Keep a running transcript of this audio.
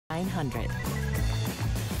900.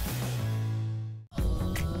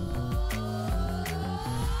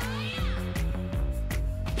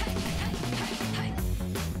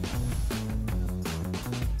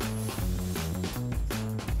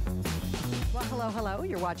 Hello,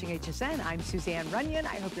 you're watching HSN. I'm Suzanne Runyon.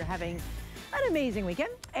 I hope you're having an amazing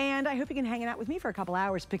weekend, and I hope you can hang out with me for a couple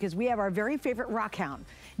hours because we have our very favorite rock hound.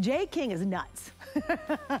 Jay King is nuts.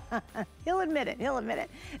 He'll admit it.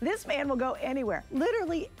 This man will go anywhere,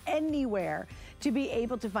 literally anywhere, to be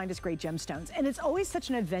able to find us great gemstones. And it's always such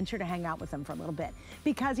an adventure to hang out with him for a little bit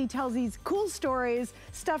because he tells these cool stories,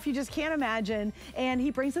 stuff you just can't imagine, and he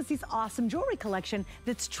brings us these awesome jewelry collection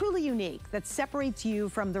that's truly unique, that separates you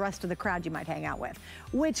from the rest of the crowd you might hang out with,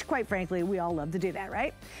 which quite frankly, we all love to do that,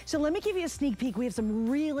 right? So let me give you a sneak peek. We have some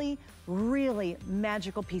really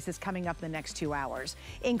magical pieces coming up in the next 2 hours,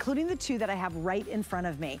 including the two that I have right in front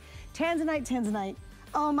of me. Tanzanite.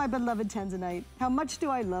 Oh, my beloved Tanzanite. How much do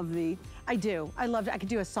I love thee? I do. I loved it. I could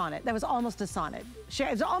do a sonnet. That was almost a sonnet.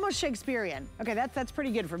 It's almost Shakespearean. Okay, that's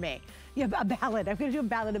pretty good for me. Yeah, a ballad. I'm going to do a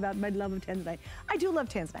ballad about my love of Tanzanite. I do love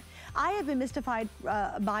Tanzanite. I have been mystified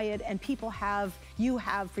by it, and you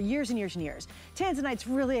have for years and years and years. Tanzanite's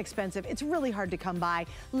really expensive. It's really hard to come by.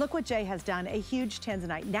 Look what Jay has done, a huge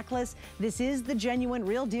Tanzanite necklace. This is the genuine,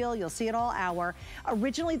 real deal. You'll see it all hour.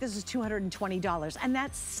 Originally, this is $220, and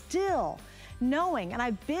that's still knowing, and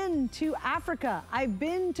I've been to Africa. I've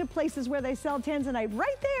been to places where they sell Tanzanite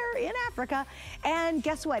right there in Africa, and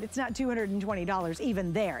guess what? It's not $220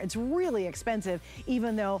 even there. It's really expensive,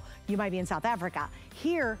 even though you might be in South Africa.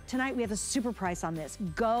 Here, tonight, we have a super price on this.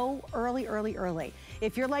 Go early.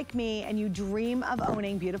 If you're like me and you dream of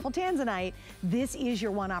owning beautiful Tanzanite, this is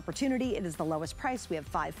your one opportunity. It is the lowest price. We have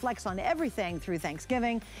 5 flex on everything through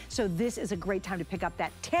Thanksgiving, so this is a great time to pick up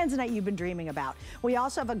that Tanzanite you've been dreaming about. We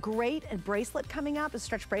also have a great bracelet coming up, a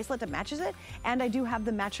stretch bracelet that matches it, and I do have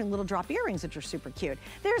the matching little drop earrings, which are super cute.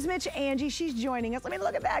 There's Mitch Angie, she's joining us. I mean,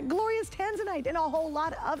 look at that, glorious Tanzanite and a whole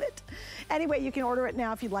lot of it. Anyway, you can order it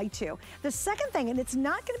now if you'd like to. The second thing, and it's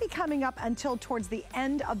not gonna be coming up until towards the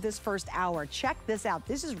end of this first hour. Check this out,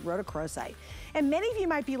 this is rhodochrosite. And many of you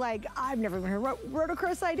might be like, I've never even heard what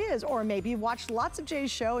rhodochrosite is, or maybe you've watched lots of Jay's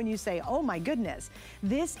show and you say, oh my goodness,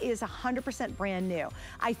 this is 100% brand new.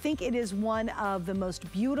 I think it is one of the most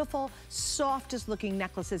beautiful, softest looking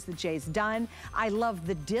necklaces that Jay's done. I love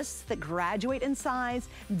the discs that graduate in size.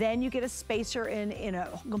 Then you get a spacer in a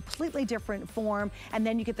completely different form, and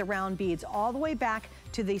then you get the round beads all the way back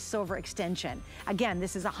to the silver extension. Again,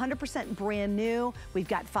 this is 100% brand new. We've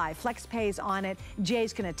got 5 flex pays on it.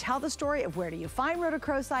 Jay's gonna tell the story of where do you find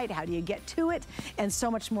rhodochrosite, how do you get to it, and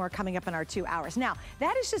so much more coming up in our 2 hours. Now,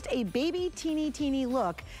 that is just a baby teeny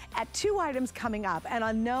look at 2 items coming up, and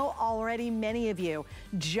I know already many of you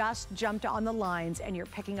just jumped on the lines and you're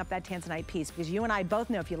picking up that Tanzanite piece, because you and I both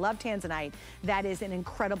know if you love Tanzanite, that is an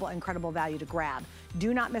incredible value to grab.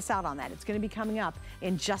 Do not miss out on that. It's gonna be coming up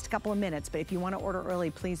in just a couple of minutes, but if you wanna order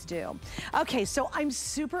early, please do. Okay, so I'm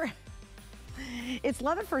super, it's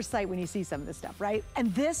love at first sight when you see some of this stuff, right?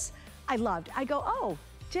 And this, I loved. I go, oh,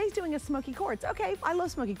 Jay's doing a smoky quartz. Okay, I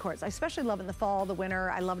love smoky quartz. I especially love it in the fall, the winter.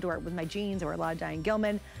 I love to wear it with my jeans. I wear a lot of Diane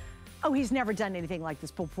Gilman. Oh, he's never done anything like this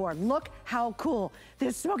before. Look how cool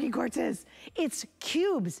this smoky quartz is. It's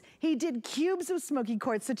cubes. He did cubes of smoky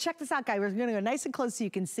quartz. So check this out, guys. We're gonna go nice and close so you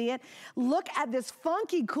can see it. Look at this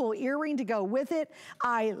funky, cool earring to go with it.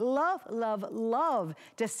 I love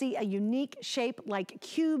to see a unique shape like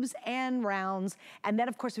cubes and rounds. And then,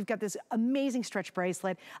 of course, we've got this amazing stretch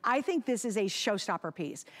bracelet. I think this is a showstopper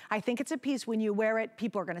piece. I think it's a piece when you wear it,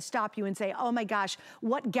 people are gonna stop you and say, oh my gosh,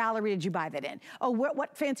 what gallery did you buy that in? Oh,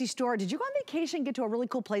 what fancy store? Did you go on vacation, get to a really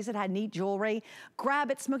cool place that had neat jewelry? Grab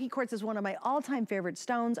it. Smoky quartz is one of my all-time favorite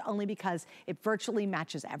stones, only because it virtually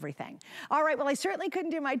matches everything. All right, well, I certainly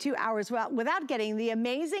couldn't do my 2 hours without getting the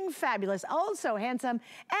amazing, fabulous, oh so handsome,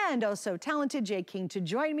 and oh so talented Jay King to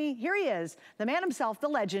join me. Here he is, the man himself, the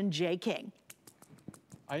legend, Jay King.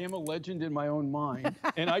 I am a legend in my own mind,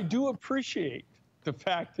 and I do appreciate the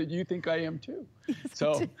fact that you think I am too. Yes,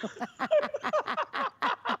 so.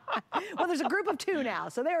 Well, there's a group of 2 now,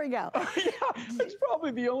 so there we go. Yeah, it's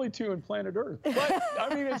probably the only 2 in planet Earth. But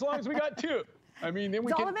I mean, as long as we got 2, I mean, then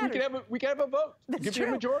we can have a vote. That's Give true. you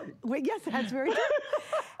a majority. Well, yes, that's very true.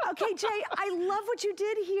 Okay, Jay, I love what you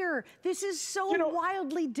did here. This is so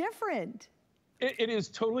wildly different. It is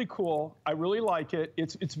totally cool. I really like it.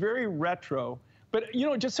 It's very retro. But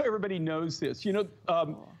just so everybody knows this,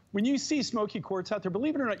 when you see smoky quartz out there,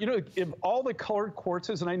 believe it or not, of all the colored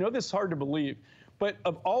quartzes, and I know this is hard to believe, but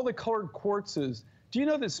of all the colored quartzes, do you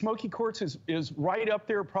know that smoky quartz is right up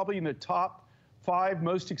there, probably in the top 5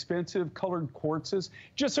 most expensive colored quartzes.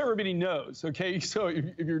 Just so everybody knows, okay? So if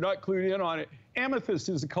you're not clued in on it, amethyst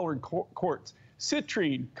is a colored quartz.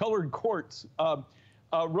 Citrine, colored quartz.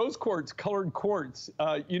 Rose quartz, colored quartz.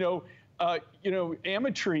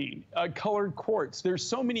 Ametrine, colored quartz. There's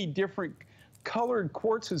so many different colored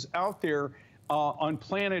quartzes out there on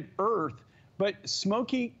planet Earth, but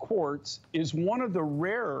smoky quartz is one of the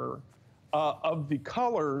rarer of the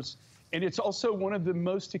colors, and it's also one of the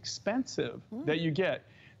most expensive that you get.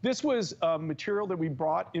 This was a material that we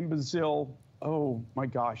brought in Brazil, oh my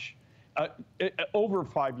gosh, over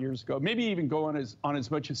 5 years ago, maybe even going on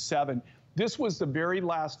as much as 7. This was the very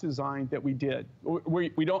last design that we did.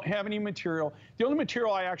 We don't have any material. The only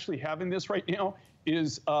material I actually have in this right now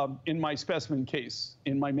is in my specimen case,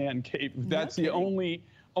 in my man cave. That's the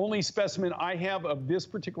only specimen I have of this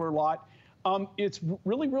particular lot. It's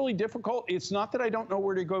really, really difficult. It's not that I don't know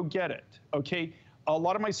where to go get it, okay? A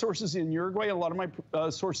lot of my sources in Uruguay, a lot of my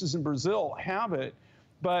sources in Brazil have it.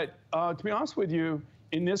 But to be honest with you,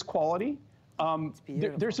 in this quality,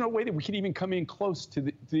 there's no way that we could even come in close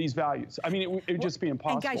to these values. I mean, it would just be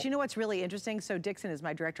impossible. And guys, you know what's really interesting? So Dixon is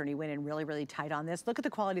my director, and he went in really, really tight on this. Look at the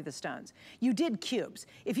quality of the stones. You did cubes.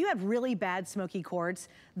 If you had really bad smoky quartz,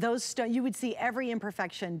 those stones, you would see every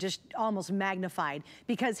imperfection just almost magnified,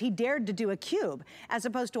 because he dared to do a cube as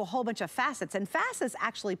opposed to a whole bunch of facets. And facets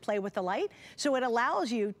actually play with the light, so it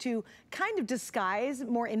allows you to kind of disguise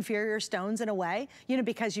more inferior stones in a way, you know,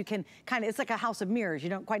 because you can kind of, it's like a house of mirrors. You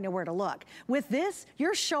don't quite know where to look. With this,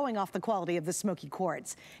 you're showing off the quality of the smoky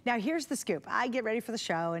quartz. Now, here's the scoop. I get ready for the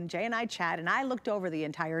show, and Jay and I chat, and I looked over the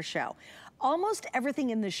entire show. Almost everything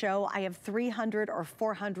in the show, I have 300 or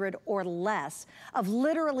 400 or less of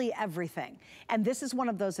literally everything. And this is one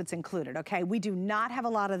of those that's included, okay? We do not have a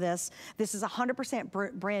lot of this. This is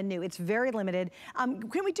 100% brand new. It's very limited.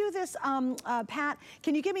 Can we do this, Pat?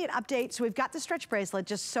 Can you give me an update? So we've got the stretch bracelet,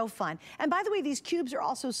 just so fun. And by the way, these cubes are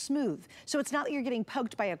also smooth. So it's not that you're getting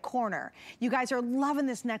poked by a corner. You guys are loving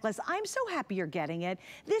this necklace. I'm so happy you're getting it.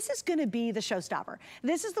 This is gonna be the showstopper.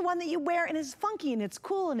 This is the one that you wear, and it's funky, and it's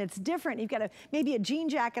cool, and it's different. You've got maybe a jean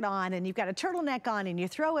jacket on, and you've got a turtleneck on, and you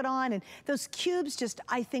throw it on, and those cubes just,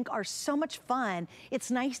 I think, are so much fun. It's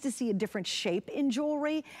nice to see a different shape in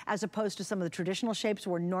jewelry as opposed to some of the traditional shapes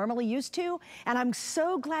we're normally used to, and I'm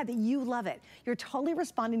so glad that you love it. You're totally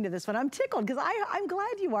responding to this one. I'm tickled, because I'm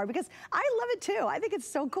glad you are, because I love it too. I think it's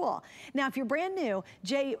so cool. Now, if you're brand new,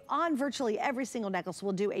 Jay, on virtually every single necklace,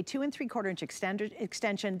 will do a 2 3/4 inch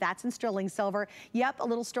extension. That's in sterling silver. Yep, a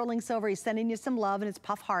little sterling silver. He's sending you some love, and it's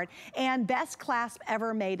puff heart. And best clasp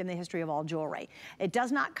ever made in the history of all jewelry. It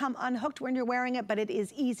does not come unhooked when you're wearing it, but it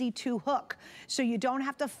is easy to hook. So you don't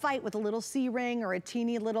have to fight with a little C-ring or a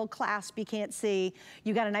teeny little clasp you can't see.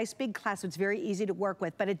 You got a nice big clasp. It's very easy to work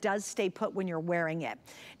with, but it does stay put when you're wearing it.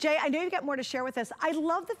 Jay, I know you've got more to share with us. I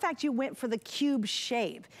love the fact you went for the cube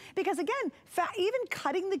shape, because again, even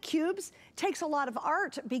cutting the cubes takes a lot of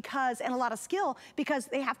art and a lot of skill, because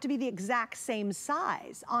they have to be the exact same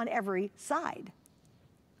size on every side.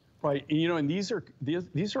 Right, and, you know, and these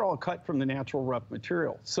are all cut from the natural rough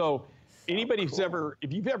material. So anybody who's ever,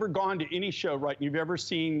 if you've ever gone to any show, right, and you've ever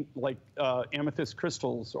seen like amethyst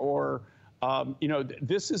crystals, or you know,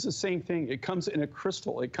 this is the same thing. It comes in a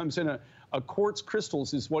crystal. It comes in a quartz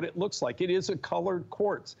crystals is what it looks like. It is a colored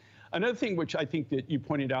quartz. Another thing which I think that you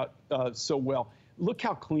pointed out so well, look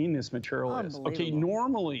how clean this material is. Okay,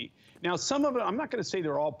 normally, now some of it, I'm not going to say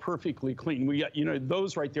they're all perfectly clean. We got, you know,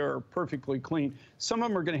 those right there are perfectly clean. Some of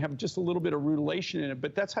them are going to have just a little bit of rutilation in it,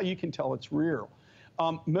 but that's how you can tell it's real.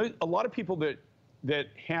 A lot of people that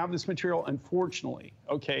have this material, unfortunately,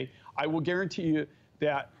 okay, I will guarantee you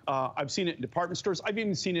that I've seen it in department stores. I've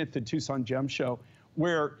even seen it at the Tucson Gem Show,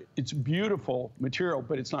 where it's beautiful material,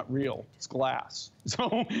 but it's not real. It's glass.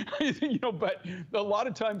 So, you know, but a lot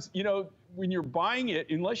of times, you know, when you're buying it,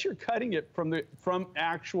 unless you're cutting it from the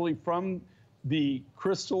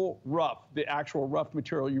crystal rough, the actual rough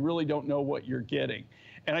material, you really don't know what you're getting.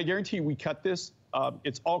 And I guarantee you, we cut this.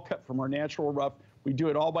 It's all cut from our natural rough. We do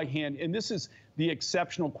it all by hand, and this is the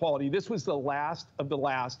exceptional quality. This was the last of the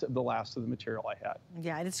last of the last of the material I had.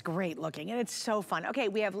 Yeah, and it's great looking, and it's so fun. Okay,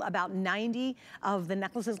 we have about 90 of the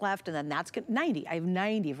necklaces left, and then that's 90. I have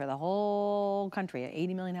 90 for the whole country,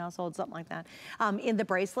 80 million households, something like that. In the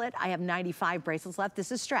bracelet, I have 95 bracelets left.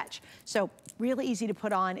 This is stretch, so really easy to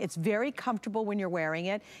put on. It's very comfortable when you're wearing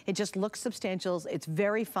it. It just looks substantial. It's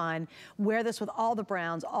very fun. Wear this with all the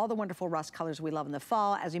browns, all the wonderful rust colors we love in the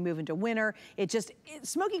fall. As we move into winter,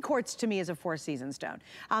 smoky quartz to me is a 4C season stone.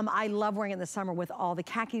 I love wearing it in the summer with all the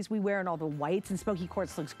khakis we wear and all the whites, and smoky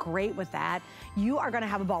quartz looks great with that. You are gonna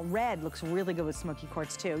have a ball. Red looks really good with smoky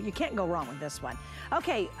quartz too. You can't go wrong with this one.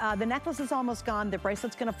 Okay, the necklace is almost gone. The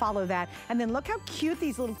bracelet's gonna follow that. And then look how cute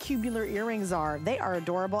these little cubular earrings are. They are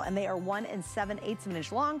adorable, and they are 1 7/8 of an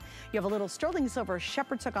inch long. You have a little sterling silver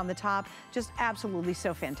shepherd's hook on the top. Just absolutely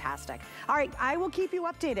so fantastic. All right, I will keep you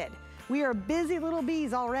updated. We are busy little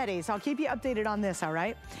bees already, so I'll keep you updated on this, all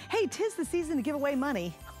right? Hey, 'tis the season to give away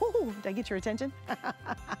money. Ooh, did I get your attention?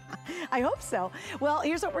 I hope so. Well,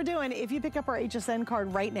 here's what we're doing. If you pick up our HSN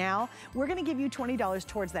card right now, we're gonna give you $20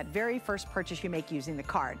 towards that very first purchase you make using the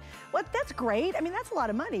card. Well, that's great. I mean, that's a lot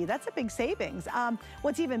of money. That's a big savings.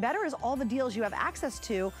 What's even better is all the deals you have access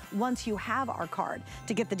to once you have our card.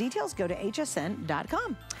 To get the details, go to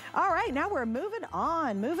hsn.com. All right, now we're moving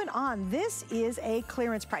on. This is a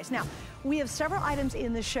clearance price. Now, we have several items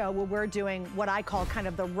in the show where we're doing what I call kind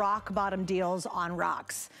of the rock bottom deals on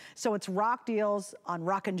rocks. So it's rock deals on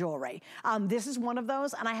rock and jewelry. This is one of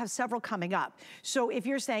those, and I have several coming up. So if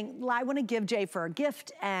you're saying, well, I want to give Jay for a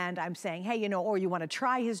gift, and I'm saying, hey, you know, or you want to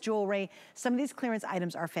try his jewelry, some of these clearance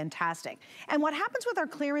items are fantastic. And what happens with our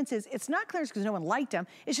clearance is, it's not clearance because no one liked them,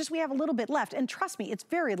 it's just we have a little bit left. And trust me, it's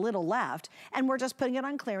very little left, and we're just putting it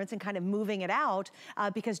on clearance and kind of moving it out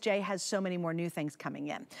because Jay has so many more new things coming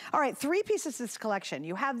in. All right, 3 pieces of this collection.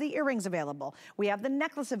 You have the earrings available, we have the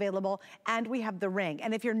necklace available, and we have the ring.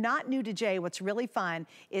 And if you're not new to Jay, what's really fun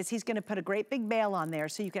is he's gonna put a great big bail on there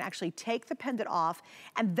so you can actually take the pendant off,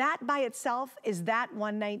 and that by itself is that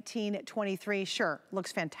 $119.23. Sure,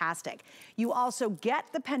 looks fantastic. You also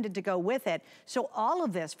get the pendant to go with it, so all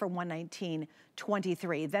of this for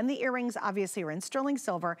 $119.23. Then the earrings obviously are in sterling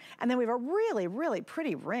silver, and then we have a really, really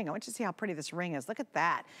pretty ring. I want you to see how pretty this ring is. Look at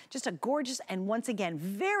that. Just a gorgeous, and once again,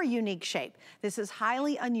 very unique shape. This is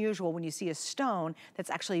highly unusual when you see a stone that's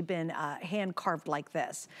actually been hand carved like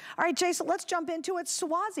this. All right, Jason, let's jump into it.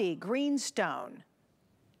 Swazi green stone.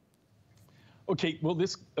 Okay, well,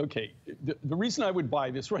 the reason I would buy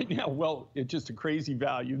this right now, well, it's just a crazy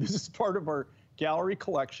value. This is part of our gallery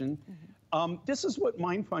collection. This is what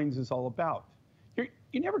Mind Finds is all about.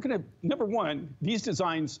 You're never gonna, number one, these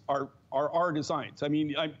designs are our designs. I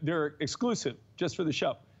mean, they're exclusive just for the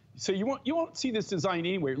show. So you won't see this design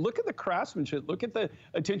anywhere. Look at the craftsmanship, look at the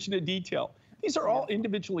attention to detail. These are all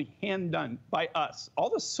individually hand done by us. All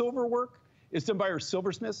the silver work is done by our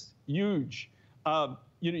silversmiths. Huge,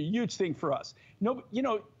 huge thing for us. No,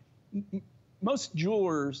 most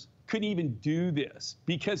jewelers couldn't even do this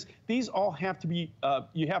because these all have to be,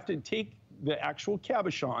 you have to take the actual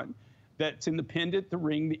cabochon that's in the pendant, the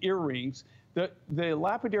ring, the earrings. The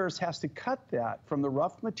lapidarius has to cut that from the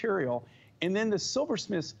rough material, and then the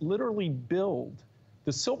silversmiths literally build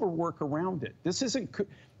the silver work around it. This isn't, kind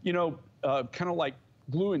of like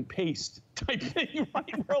glue and paste type thing,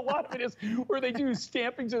 right? Where a lot of it is, where they do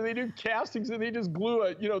stampings or they do castings and they just glue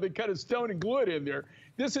it, they cut a stone and glue it in there.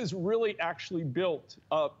 This is really actually built.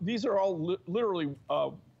 These are all literally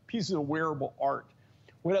pieces of wearable art.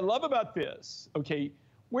 What I love about this, okay,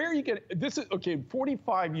 where are you getting, this is, okay,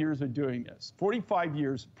 45 years of doing this, 45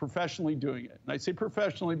 years professionally doing it. And I say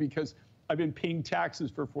professionally because I've been paying taxes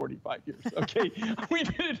for 45 years, okay?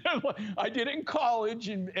 I did it in college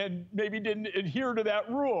and maybe didn't adhere to that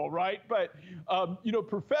rule, right? But,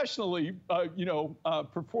 professionally,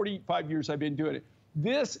 for 45 years I've been doing it.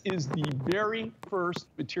 This is the very first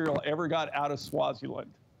material I ever got out of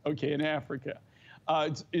Swaziland, okay, in Africa.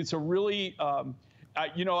 It's a really,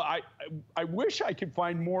 I wish I could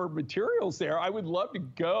find more materials there. I would love to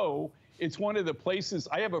go. It's one of the places.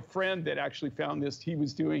 I have a friend that actually found this. He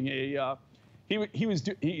was doing a,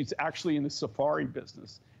 he's actually in the safari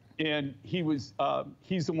business, and he's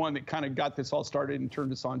the one that kind of got this all started and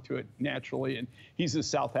turned us onto it naturally. And he's a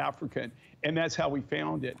South African, and that's how we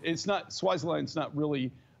found it. It's not, Swaziland's not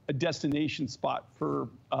really a destination spot for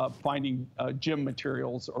finding gem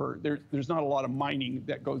materials, or there's not a lot of mining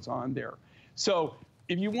that goes on there. So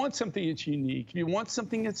if you want something that's unique, if you want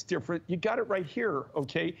something that's different, you got it right here,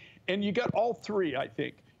 okay? And you got all three, I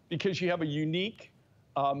think, because you have a unique,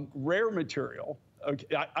 rare material. Okay,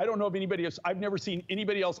 I don't know of anybody else. I've never seen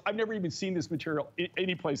anybody else. I've never even seen this material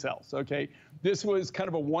anyplace else, okay? This was kind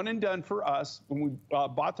of a one and done for us when we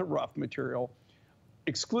bought the rough material.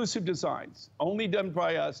 Exclusive designs, only done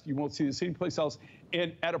by us. You won't see this anyplace else.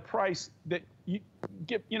 And at a price that you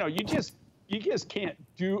get, you just can't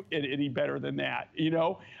do it any better than that,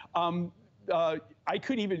 I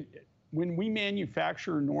couldn't even, when we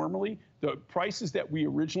manufacture normally, the prices that we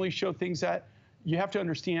originally show things at, you have to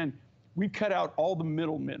understand, we've cut out all the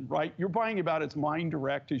middlemen, right? You're buying about as mine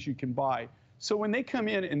direct as you can buy. So when they come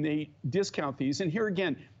in and they discount these, and here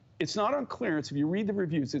again, it's not on clearance. If you read the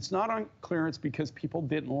reviews, it's not on clearance because people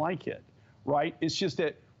didn't like it, right? It's just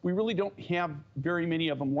that we really don't have very many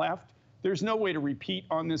of them left. There's no way to repeat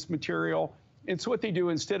on this material. And so what they do,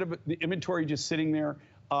 instead of the inventory just sitting there,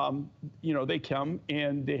 you know, they come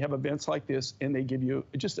and they have events like this and they give you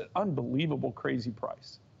just an unbelievable, crazy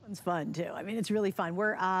price. It's fun too. I mean, it's really fun.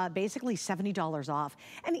 We're basically $70 off.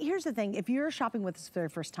 And here's the thing, if you're shopping with us for the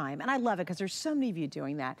first time, and I love it because there's so many of you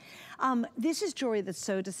doing that, this is jewelry that's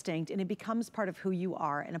so distinct and it becomes part of who you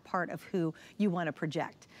are and a part of who you want to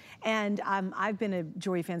project. And I've been a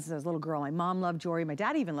jewelry fan since I was a little girl. My mom loved jewelry. My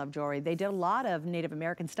dad even loved jewelry. They did a lot of Native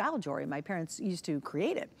American style jewelry. My parents used to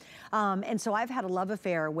create it. And so I've had a love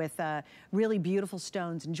affair with really beautiful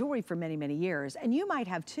stones and jewelry for many, many years. And you might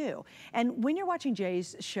have too. And when you're watching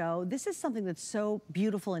Jay's show, this is something that's so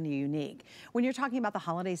beautiful and unique. When you're talking about the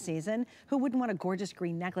holiday season, who wouldn't want a gorgeous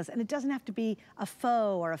green necklace? And it doesn't have to be a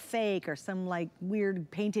faux or a fake or some like weird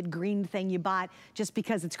painted green thing you bought just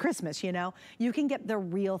because it's Christmas, you know? You can get the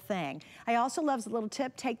real thing. I also love, as a little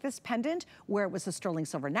tip, take this pendant where it was a sterling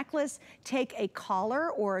silver necklace, take a collar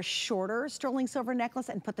or a shorter sterling silver necklace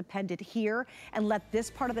and put the pendant here and let this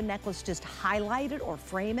part of the necklace just highlight it or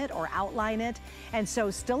frame it or outline it. And so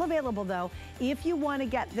still available though, if you want to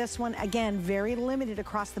get this one, again, very limited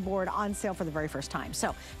across the board, on sale for the very first time.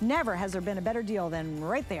 So never has there been a better deal than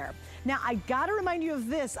right there. Now, I gotta remind you of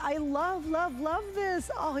this. I love, love, love this.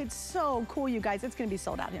 Oh, it's so cool, you guys. It's gonna be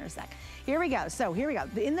sold out here in a sec. Here we go. So here we go.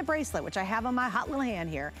 In the bracelet, which I have on my hot little hand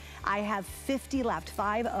here, I have 50 left,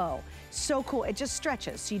 50. So cool. It just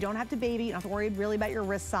stretches, so you don't have to baby. You don't have to worry really about your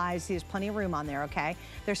wrist size. There's plenty of room on there, okay?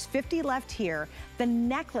 There's 50 left here. The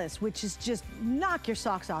necklace, which is just knock your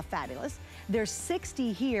socks off fabulous. There's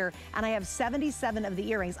 60 here, and I have 77 of the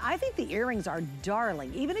earrings. I think the earrings are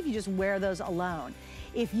darling, even if you just wear those alone.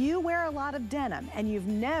 If you wear a lot of denim and you've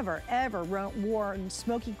never, ever worn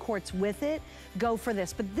smoky quartz with it, go for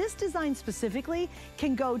this. But this design specifically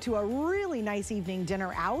can go to a really nice evening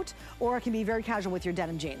dinner out, or it can be very casual with your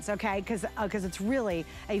denim jeans, okay? Because it's really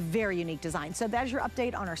a very unique design. So that's your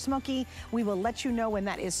update on our smoky. We will let you know when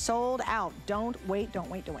that is sold out. Don't wait, don't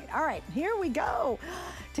wait, don't wait. All right, here we go.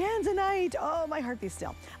 Tanzanite. Oh, my heart beats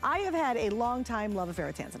still. I have had a long time love affair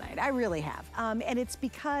with Tanzanite. I really have. And it's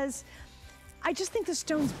because I just think the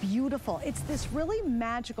stone's beautiful. It's this really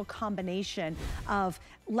magical combination of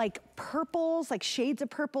like purples, like shades of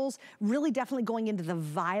purples, really definitely going into the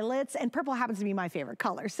violets, and purple happens to be my favorite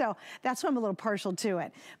color, so that's why I'm a little partial to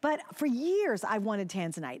it. But for years, I wanted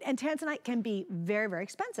Tanzanite, and Tanzanite can be very, very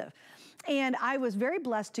expensive. And I was very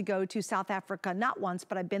blessed to go to South Africa, not once,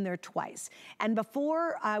 but I've been there twice. And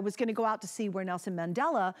before I was gonna go out to see where Nelson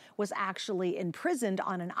Mandela was actually imprisoned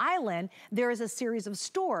on an island, there is a series of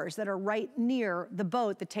stores that are right near the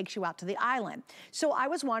boat that takes you out to the island. So I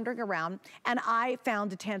was wandering around and I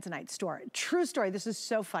found a Tanzanite store. True story, this is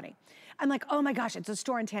so funny. I'm like, oh my gosh, it's a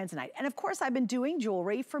store in Tanzanite. And of course, I've been doing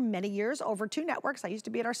jewelry for many years over 2 networks. I used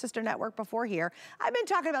to be at our sister network before here. I've been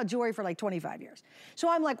talking about jewelry for like 25 years. So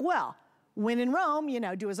I'm like, well, when in Rome, you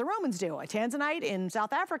know, do as the Romans do. A Tanzanite in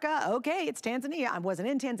South Africa, okay, it's Tanzania. I wasn't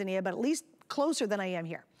in Tanzania, but at least closer than I am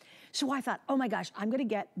here. So I thought, oh my gosh, I'm gonna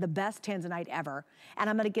get the best Tanzanite ever, and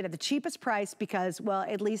I'm gonna get it at the cheapest price because, well,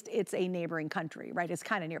 at least it's a neighboring country, right? It's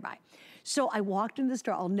kind of nearby. So I walked into the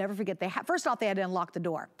store, I'll never forget, first off, they had to unlock the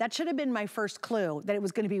door. That should have been my first clue that it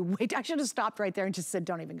was gonna be, I should have stopped right there and just said,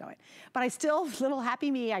 don't even go in. But I still, little happy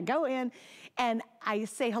me, I go in and I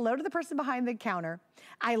say hello to the person behind the counter.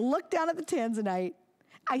 I look down at the Tanzanite,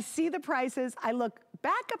 I see the prices, I look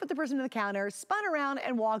back up at the person at the counter, spun around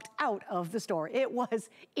and walked out of the store. It was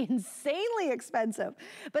insanely expensive.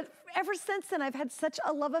 But ever since then, I've had such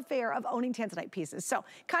a love affair of owning Tanzanite pieces. So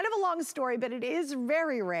kind of a long story, but it is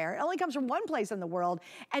very rare. It only comes from one place in the world.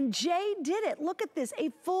 And Jay did it. Look at this, a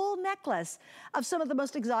full necklace of some of the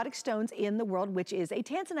most exotic stones in the world, which is a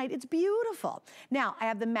Tanzanite. It's beautiful. Now, I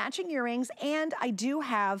have the matching earrings and I do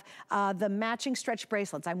have the matching stretch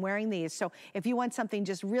bracelets. I'm wearing these. So if you want something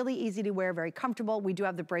just really easy to wear, very comfortable, we do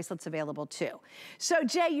have the bracelets available too. So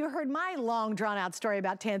Jay, you heard my long drawn out story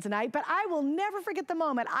about Tanzanite, but I will never forget the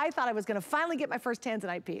moment I thought I was gonna finally get my first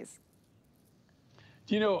Tanzanite piece.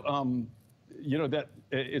 Do you know that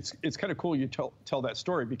it's kind of cool you tell that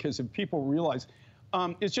story, because if people realize,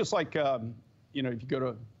 it's just like, you know, if you go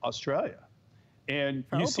to Australia and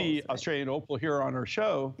you see Australian opal here on our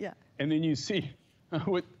show, yeah, and then you see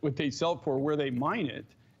what they sell for, where they mine it,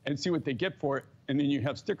 and see what they get for it, and then you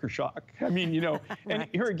have sticker shock. I mean, you know, and right.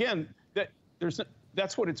 Here again,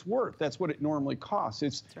 that's what it's worth. That's what it normally costs.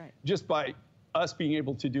 It's right. Just by us being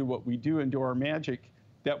able to do what we do and do our magic,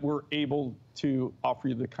 that we're able to offer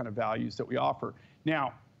you the kind of values that we offer.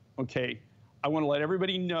 Now, okay, I want to let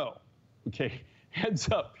everybody know, okay, heads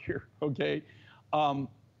up here, okay?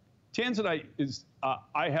 Tanzanite is,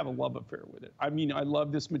 I have a love affair with it. I mean, I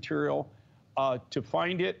love this material. To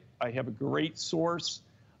find it, I have a great source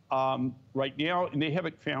right now, and they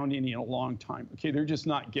haven't found any in a long time. Okay, they're just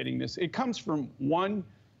not getting this. It comes from one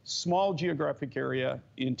small geographic area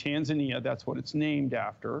in Tanzania. That's what it's named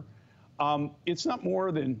after. It's not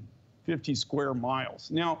more than 50 square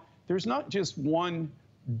miles. Now, there's not just one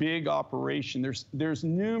big operation. There's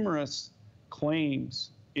numerous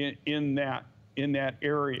claims in that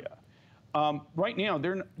area. Right now,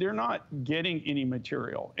 they're not getting any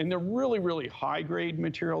material, and they're really, really high grade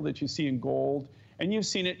material that you see in gold, and you've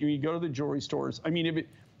seen it when you go to the jewelry stores. I mean,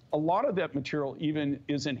 a lot of that material even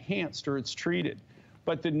is enhanced or it's treated,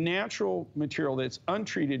 but the natural material that's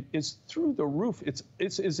untreated is through the roof.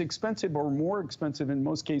 It's as expensive or more expensive in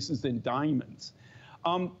most cases than diamonds.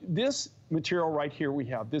 This material right here we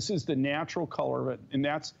have, this is the natural color of it, and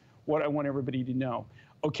that's what I want everybody to know.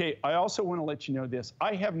 Okay, I also want to let you know this.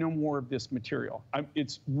 I have no more of this material.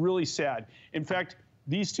 It's really sad. In fact,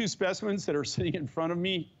 these two specimens that are sitting in front of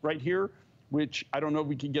me right here, which I don't know if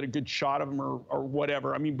we can get a good shot of them or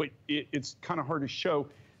whatever. I mean, but it's kind of hard to show.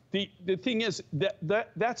 The thing is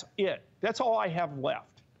that's it. That's all I have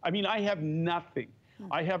left. I mean, I have nothing.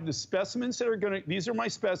 I have the specimens that are going to, these are my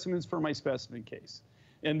specimens for my specimen case.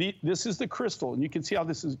 And this is the crystal, and you can see how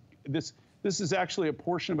this is actually a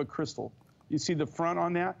portion of a crystal. You see the front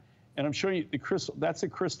on that? And I'm showing you the crystal. That's a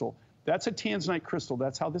crystal. That's a Tanzanite crystal.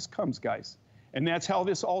 That's how this comes, guys. And that's how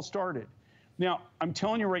this all started. Now, I'm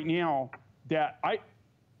telling you right now that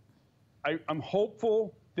I'm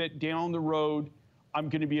hopeful that down the road, I'm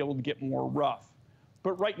going to be able to get more rough.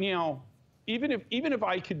 But right now, even if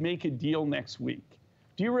I could make a deal next week,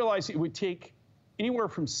 do you realize it would take anywhere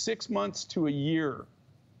from 6 months to a year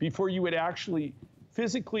before you would actually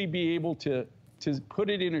physically be able to put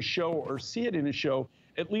it in a show or see it in a show,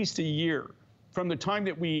 at least a year from the time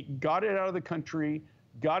that we got it out of the country,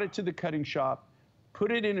 got it to the cutting shop,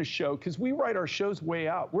 put it in a show, because we write our shows way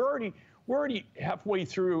out. We're already halfway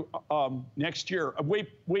through next year, way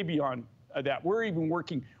beyond that. We're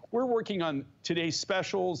working on today's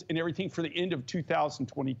specials and everything for the end of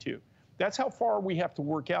 2022. That's how far we have to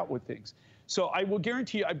work out with things. So I will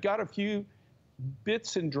guarantee you, I've got a few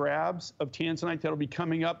bits and drabs of Tanzanite that'll be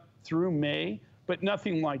coming up through May, but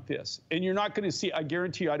nothing like this. And you're not going to see, I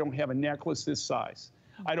guarantee you, I don't have a necklace this size.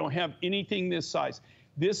 I don't have anything this size.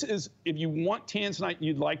 This is, if you want Tanzanite,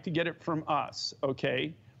 you'd like to get it from us,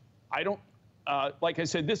 okay? I don't, like I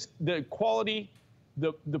said, the quality,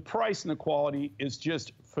 the price and the quality is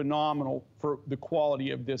just phenomenal for the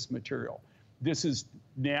quality of this material. This is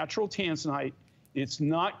natural Tanzanite. It's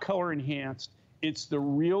not color enhanced. It's the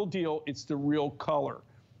real deal. It's the real color.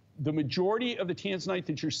 The majority of the Tanzanite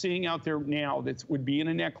that you're seeing out there now that would be in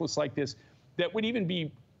a necklace like this, that would even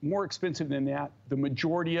be more expensive than that, the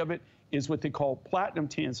majority of it is what they call platinum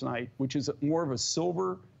Tanzanite, which is more of a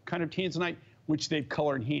silver kind of Tanzanite, which they've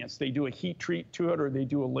color enhanced. They do a heat treat to it or they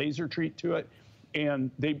do a laser treat to it,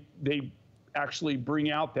 and they actually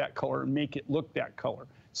bring out that color and make it look that color.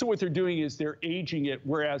 So what they're doing is they're aging it,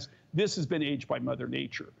 whereas this has been aged by Mother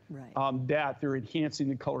Nature. Right. That they're enhancing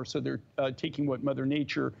the color, so they're taking what Mother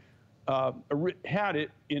Nature had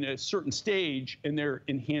it in a certain stage, and they're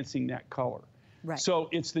enhancing that color. Right. So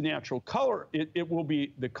it's the natural color. It will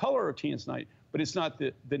be the color of Tanzanite, but it's not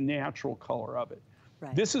the natural color of it.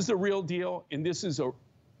 Right. This is the real deal, and this is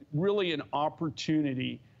really an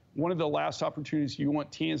opportunity, one of the last opportunities you want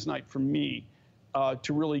Tanzanite from me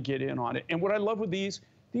to really get in on it. And what I love with these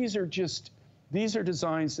are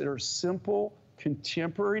designs that are simple,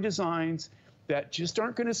 contemporary designs that just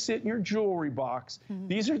aren't going to sit in your jewelry box. Mm-hmm.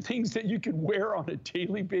 These are things that you can wear on a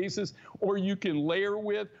daily basis, or you can layer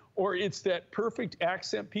with, or it's that perfect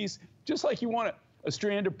accent piece, just like you want a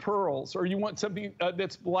strand of pearls, or you want something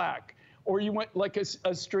that's black, or you want like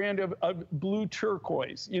a strand of blue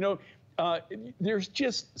turquoise. You know, there's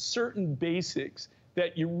just certain basics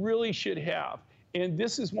that you really should have. And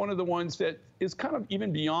this is one of the ones that is kind of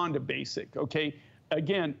even beyond a basic, okay?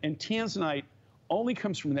 Again, and Tanzanite only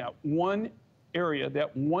comes from that one area,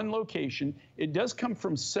 that one location. It does come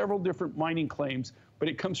from several different mining claims, but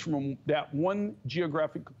it comes from that one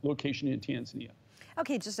geographic location in Tanzania.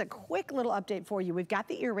 Okay, just a quick little update for you. We've got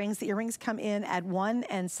the earrings. The earrings come in at 1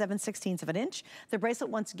 7/16 of an inch. The bracelet,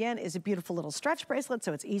 once again, is a beautiful little stretch bracelet,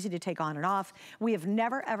 so it's easy to take on and off. We have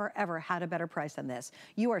never, ever, ever had a better price than this.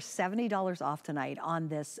 You are $70 off tonight on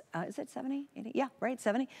this, is it 70? 80? Yeah, right,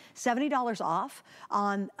 70? $70 off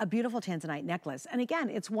on a beautiful tanzanite necklace. And again,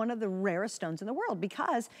 it's one of the rarest stones in the world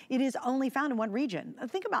because it is only found in one region.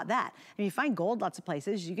 Think about that. I mean, you find gold lots of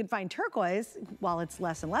places. You can find turquoise, while it's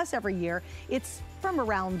less and less every year. It's from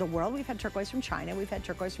around the world. We've had turquoise from China. We've had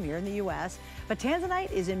turquoise from here in the US. But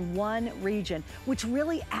tanzanite is in one region, which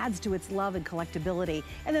really adds to its love and collectability.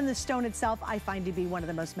 And then the stone itself, I find to be one of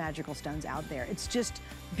the most magical stones out there. It's just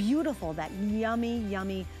beautiful. That yummy,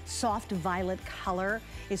 yummy, soft violet color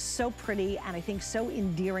is so pretty and I think so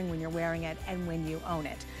endearing when you're wearing it and when you own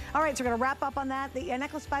it. All right, so we're gonna wrap up on that. The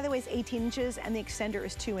necklace, by the way, is 18 inches and the extender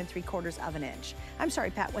is 2 3/4 of an inch. I'm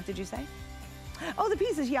sorry, Pat, what did you say? Oh, the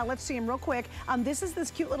pieces, yeah, let's see them real quick. This is this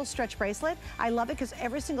cute little stretch bracelet. I love it because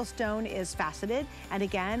every single stone is faceted. And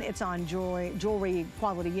again, it's on jewelry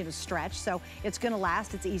quality, stretch. So it's gonna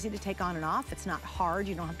last, it's easy to take on and off. It's not hard,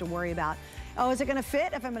 you don't have to worry about, oh, is it gonna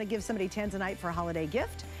fit if I'm gonna give somebody tanzanite for a holiday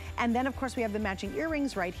gift? And then, of course, we have the matching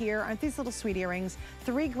earrings right here. Aren't these little sweet earrings?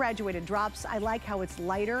 3 graduated drops. I like how it's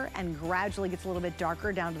lighter and gradually gets a little bit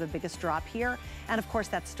darker down to the biggest drop here. And, of course,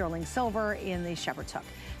 that's sterling silver in the shepherd's hook.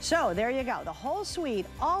 So there you go. The whole suite,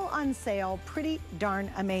 all on sale. Pretty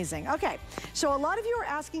darn amazing. Okay, so a lot of you are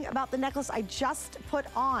asking about the necklace I just put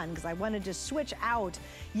on because I wanted to switch out.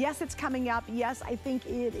 Yes, it's coming up. Yes, I think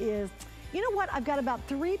it is. You know what? I've got about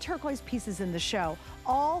 3 turquoise pieces in the show.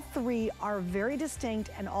 All 3 are very distinct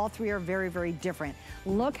and all 3 are very, very different.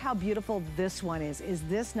 Look how beautiful this one is. Is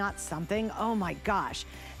this not something? Oh my gosh.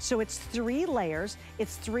 So it's 3 layers.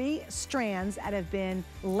 It's 3 strands that have been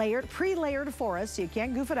layered, pre-layered for us, so you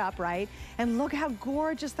can't goof it up, right? And look how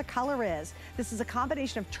gorgeous the color is. This is a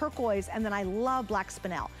combination of turquoise and then I love black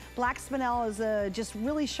spinel. Black spinel is just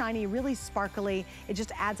really shiny, really sparkly. It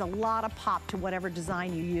just adds a lot of pop to whatever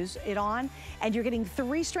design you use it on. And you're getting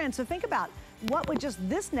 3 strands. So think about, what would just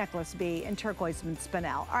this necklace be in turquoise and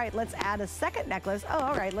spinel? All right, let's add a second necklace. Oh,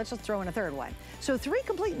 all right, let's just throw in a third one. So 3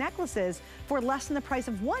 complete necklaces for less than the price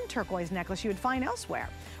of 1 turquoise necklace you would find elsewhere.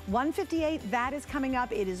 $158, that is coming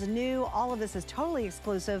up. It is new. All of this is totally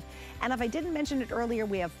exclusive. And if I didn't mention it earlier,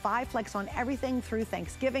 we have 5 flex on everything through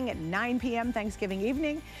Thanksgiving at 9 p.m. Thanksgiving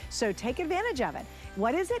evening. So take advantage of it.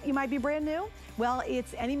 What is it? You might be brand new. Well,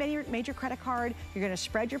 it's any major credit card. You're going to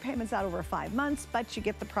spread your payments out over 5 months, but you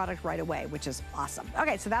get the product right away, which is awesome.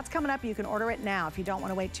 Okay, so that's coming up. You can order it now if you don't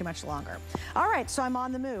want to wait too much longer. All right, so I'm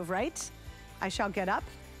on the move, right? I shall get up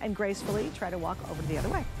and gracefully try to walk over the other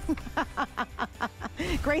way.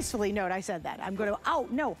 Gracefully, note, I said that. I'm going to, oh,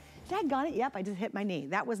 no. Daggone it, yep, I just hit my knee.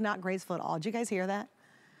 That was not graceful at all. Did you guys hear that?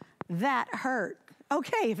 That hurt.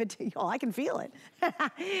 Okay, if it, oh, I can feel it.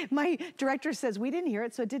 My director says, we didn't hear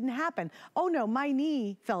it, so it didn't happen. Oh no, my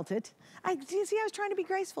knee felt it. You see, I was trying to be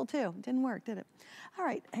graceful too. It didn't work, did it? All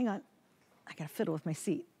right, hang on. I gotta fiddle with my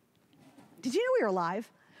seat. Did you know we were live?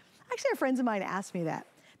 Actually, friends of mine asked me that.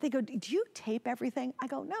 They go, do you tape everything? I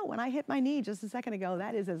go, no, when I hit my knee just a second ago,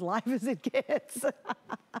 that is as live as it gets.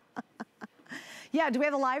 Yeah, do we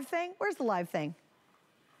have a live thing? Where's the live thing?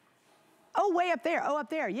 Oh, way up there. Oh, up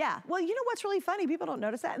there. Yeah. Well, you know what's really funny? People don't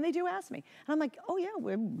notice that, and they do ask me. And I'm like, oh, yeah,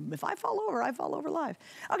 if I fall over live.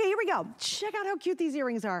 Okay, here we go. Check out how cute these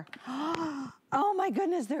earrings are. Oh, my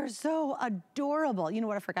goodness. They're so adorable. You know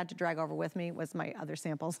what I forgot to drag over with me was my other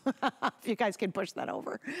samples. If you guys can push that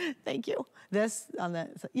over. Thank you. This on the,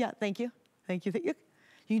 yeah, thank you. Thank you. Thank you.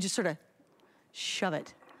 You can just sort of shove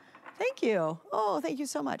it. Thank you. Oh, thank you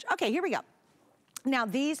so much. Okay, here we go. Now,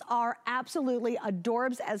 these are absolutely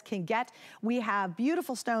adorbs as can get. We have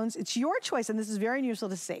beautiful stones. It's your choice, and this is very unusual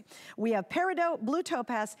to see. We have peridot, blue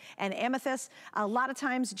topaz, and amethyst. A lot of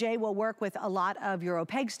times, Jay will work with a lot of your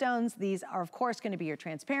opaque stones. These are, of course, going to be your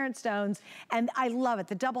transparent stones, and I love it,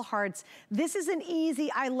 the double hearts. This is an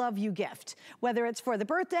easy I love you gift, whether it's for the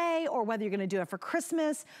birthday or whether you're going to do it for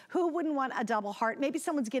Christmas. Who wouldn't want a double heart? Maybe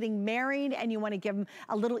someone's getting married, and you want to give them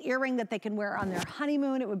a little earring that they can wear on their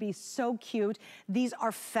honeymoon. It would be so cute. These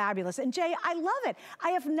are fabulous. And Jay, I love it. I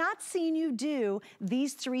have not seen you do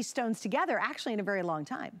these 3 stones together actually in a very long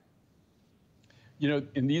time. You know,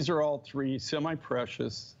 and these are all 3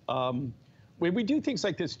 semi-precious. When we do things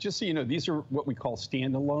like this, just so you know, these are what we call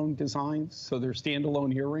standalone designs. So they're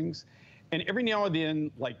standalone earrings. And every now and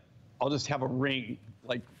then, like, I'll just have a ring,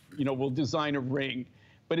 like, you know, we'll design a ring.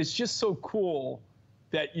 But it's just so cool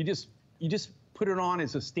that you just put it on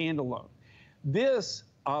as a standalone. This,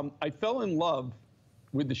 I fell in love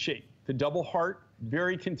with the shape. The double heart,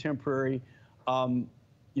 very contemporary.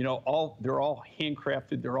 you know, they're all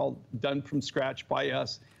handcrafted. They're all done from scratch by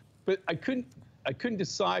us. But I couldn't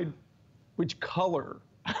decide which color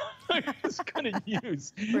I was going to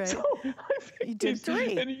use. Right. So you did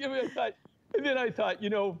 3. And then I thought, you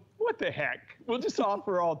know, what the heck? We'll just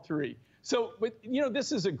offer all 3. So, but you know,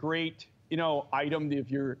 this is a great, you know, item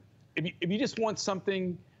if you just want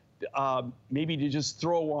something maybe to just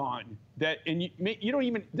throw on that, and you don't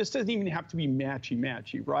even, this doesn't even have to be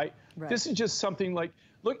matchy, right? This is just something like,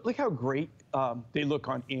 look how great they look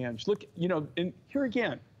on Ange. Look, you know, and here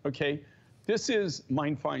again, okay, this is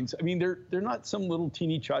Mine Finds. I mean, they're not some little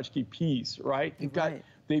teeny tchotchke piece, right?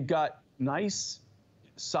 They've got nice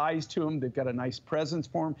size to them. They've got a nice presence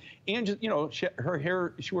for them. And you know, she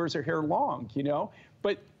wears her hair long, you know.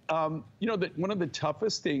 But you know, that one of the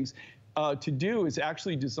toughest things to do is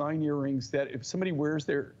actually design earrings that if somebody wears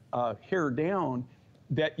their hair down,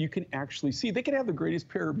 that you can actually see. They could have the greatest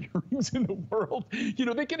pair of earrings in the world. You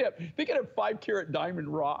know, they could have 5-carat diamond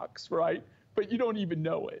rocks, right? But you don't even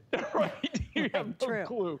know it, right? You have no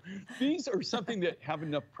clue. These are something that have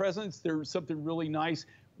enough presence. They're something really nice,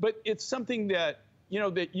 but it's something that, you know,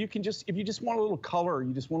 that you can just, if you just want a little color,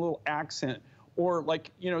 you just want a little accent, or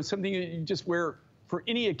like, you know, something that you just wear for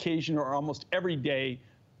any occasion or almost every day,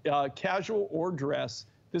 casual or dress,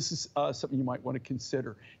 this is something you might want to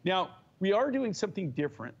consider. Now, we are doing something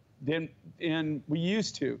different than we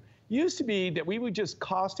used to. Used to be that we would just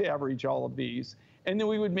cost average all of these, and then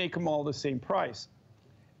we would make them all the same price.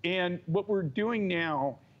 And what we're doing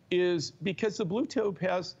now is, because the blue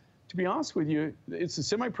topaz, to be honest with you, it's a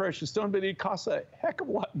semi-precious stone, but it costs a heck of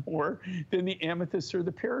a lot more than the amethyst or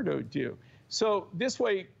the peridot do. So this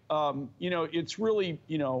way, you know, it's really,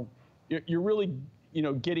 you know, you're really, you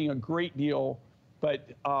know, getting a great deal.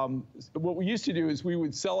 But what we used to do is we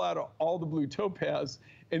would sell out all the blue topaz,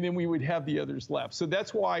 and then we would have the others left. So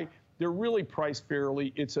that's why they're really priced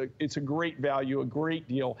fairly. It's a great value, a great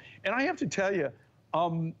deal. And I have to tell you,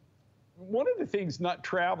 one of the things not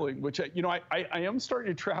traveling, which you know, I am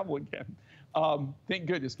starting to travel again. Thank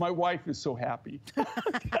goodness. My wife is so happy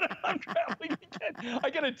that I'm traveling again. I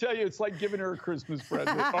got to tell you, it's like giving her a Christmas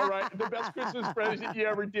present. All right, the best Christmas present you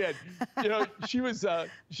ever did. You know, she was. I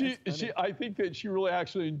think that she really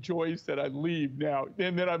actually enjoys that I leave now,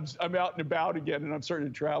 and then I'm out and about again, and I'm starting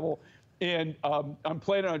to travel. And I'm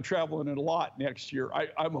planning on traveling a lot next year.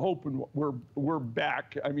 I'm hoping we're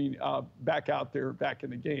back. I mean, back out there, back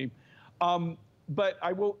in the game. But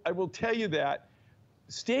I will tell you that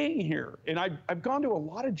staying here, and I've gone to a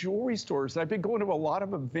lot of jewelry stores, and I've been going to a lot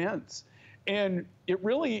of events, and it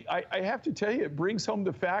really, I have to tell you, it brings home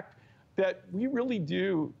the fact that we really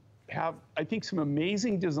do have, I think, some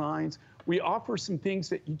amazing designs. We offer some things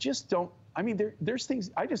that you just don't, I mean, there's things,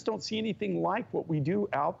 I just don't see anything like what we do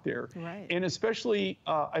out there. Right. And especially,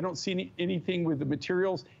 I don't see anything with the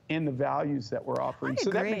materials and the values that we're offering. So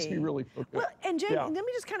that makes me really feel good. Well, and Jay, let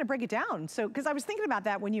me just kind of break it down. So, because I was thinking about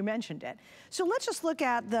that when you mentioned it. So let's just look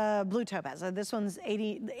at the blue topaz. This one's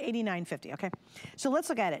 $89.50, okay? So let's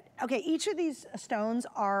look at it. Okay, each of these stones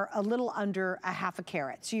are a little under a half a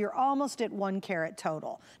carat. So you're almost at 1 carat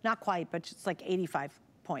total. Not quite, but it's like 85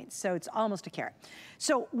 points. So it's almost a carat.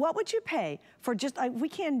 So what would you pay for just, if we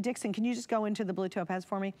can, Dixon, can you just go into the blue topaz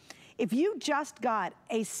for me? If you just got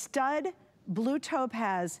a stud blue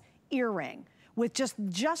topaz earring with just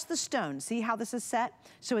the stone, see how this is set?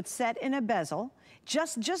 So it's set in a bezel.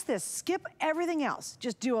 Just this, skip everything else.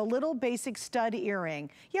 Just do a little basic stud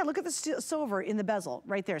earring. Yeah, look at the silver in the bezel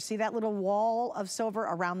right there. See that little wall of silver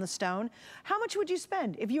around the stone? How much would you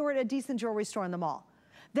spend if you were at a decent jewelry store in the mall?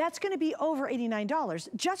 That's gonna be over $89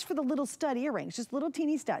 just for the little stud earrings, just little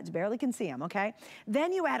teeny studs, barely can see them, okay?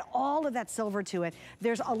 Then you add all of that silver to it.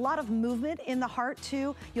 There's a lot of movement in the heart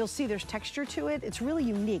too. You'll see there's texture to it. It's really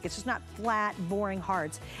unique. It's just not flat, boring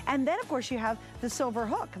hearts. And then of course you have the silver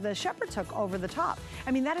hook, the shepherd's hook over the top.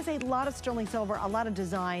 I mean, that is a lot of sterling silver, a lot of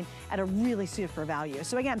design at a really super value.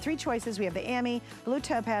 So again, 3 choices. We have the Ami, blue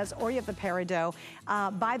topaz, or you have the peridot.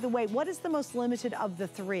 By the way, what is the most limited of the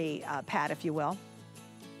 3, Pat, if you will?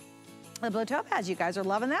 The blue topaz, you guys are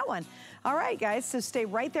loving that one. All right, guys, so stay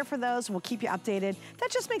right there for those. We'll keep you updated.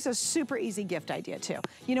 That just makes a super easy gift idea, too.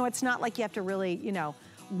 You know, it's not like you have to really, you know,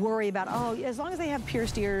 worry about, oh, as long as they have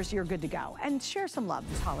pierced ears, you're good to go. And share some love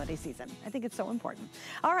this holiday season. I think it's so important.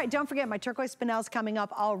 All right, don't forget, my turquoise spinel's coming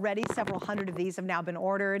up already. Several hundred of these have now been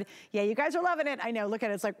ordered. Yeah, you guys are loving it. I know, look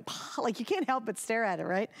at it, it's like you can't help but stare at it,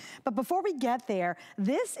 right? But before we get there,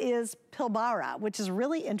 this is Pilbara, which is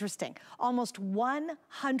really interesting. Almost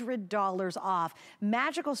 $100 off.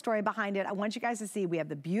 Magical story behind it. I want you guys to see, we have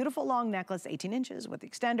the beautiful long necklace, 18 inches with the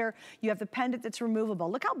extender. You have the pendant that's removable.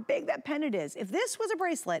 Look how big that pendant is. If this was a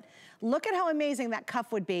bracelet, bracelet, look at how amazing that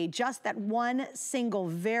cuff would be, just that one single,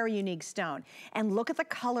 very unique stone. And look at the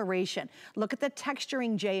coloration. Look at the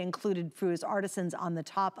texturing Jay included for his artisans on the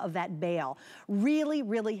top of that bail. Really,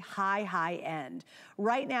 really high, high end.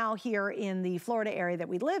 Right now here in the Florida area that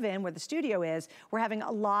we live in, where the studio is, we're having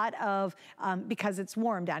a lot of, because it's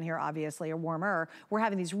warm down here, obviously, or warmer, we're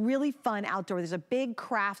having these really fun outdoor, there's a big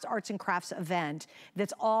crafts, arts and crafts event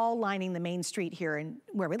that's all lining the main street here in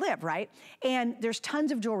where we live, right? And there's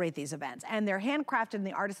tons of jewelry at these events, and they're handcrafted, and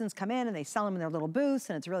the artisans come in and they sell them in their little booths,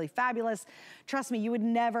 and it's really fabulous. Trust me, you would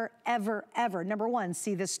never, ever, ever, number one,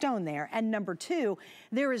 see this stone there, and number two,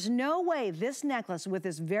 there is no way this necklace with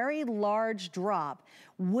this very large drop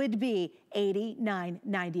would be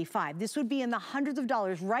 $89.95. This would be in the hundreds of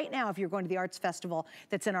dollars right now if you're going to the arts festival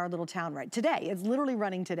that's in our little town right today. It's literally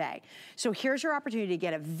running today. So here's your opportunity to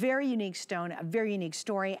get a very unique stone, a very unique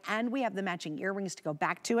story, and we have the matching earrings to go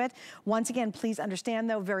back to it. Once again, please understand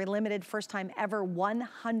though, very limited, first time ever,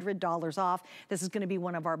 $100 off. This is gonna be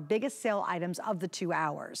one of our biggest sale items of the 2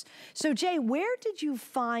 hours. So Jay, where did you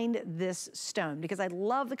find this stone? Because I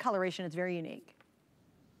love the coloration, it's very unique.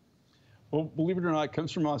 Well, believe it or not, it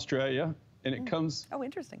comes from Australia, and it comes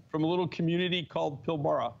interesting. from a little community called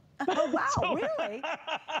Pilbara. Oh, wow, so, really?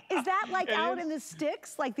 Is that like out in the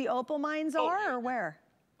sticks, like the opal mines are, or where?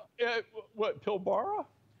 What, Pilbara?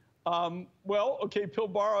 Well, okay,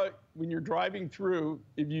 Pilbara, when you're driving through,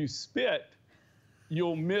 if you spit,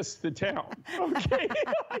 you'll miss the town, okay?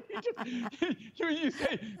 you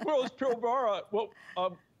say, well, it's Pilbara. Well,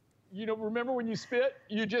 you know, remember when you spit?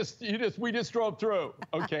 We just drove through.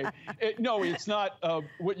 Okay. No, it's not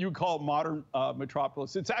what you call modern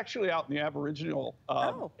metropolis. It's actually out in the Aboriginal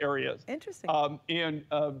areas. Interesting. And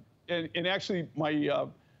actually,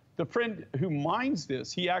 the friend who mines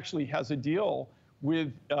this, he actually has a deal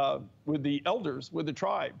with the elders, with the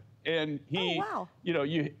tribe. And he, you know,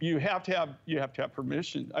 you have to have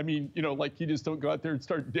permission. I mean, you know, like you just don't go out there and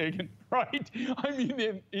start digging, right? I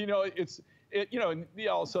mean, you know, you know, and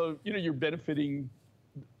also, you know, you're benefiting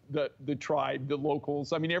the tribe, the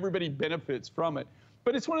locals. I mean, everybody benefits from it.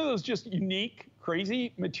 But it's one of those just unique,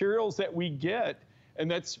 crazy materials that we get,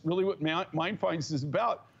 and that's really what Mine Finds is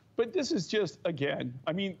about. But this is just, again,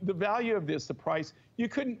 I mean, the value of this, the price, you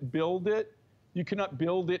couldn't build it. You cannot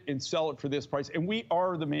build it and sell it for this price. And we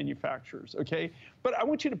are the manufacturers, okay? But I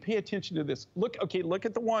want you to pay attention to this. Look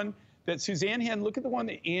at the one that Suzanne had. Look at the one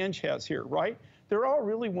that Ange has here, right? They're all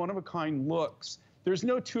really one-of-a-kind looks. There's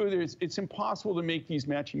no two of these. It's impossible to make these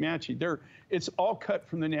matchy-matchy. It's all cut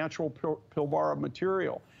from the natural Pilbara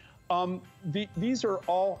material. These are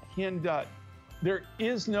all hand-done.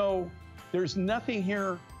 There's nothing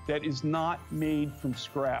here that is not made from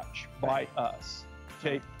scratch by us,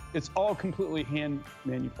 okay? It's all completely hand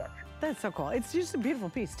manufactured. That's so cool. It's just a beautiful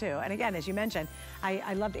piece too. And again, as you mentioned,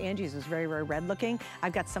 I loved Angie's. It was very, very red looking.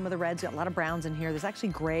 I've got some of the reds, got a lot of browns in here. There's actually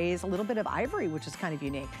grays, a little bit of ivory, which is kind of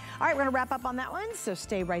unique. All right, we're gonna wrap up on that one, so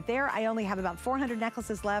stay right there. I only have about 400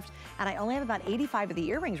 necklaces left, and I only have about 85 of the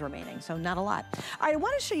earrings remaining, so not a lot. All right, I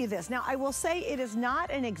wanna show you this. Now, I will say it is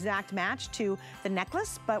not an exact match to the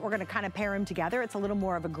necklace, but we're gonna kind of pair them together. It's a little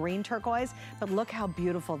more of a green turquoise, but look how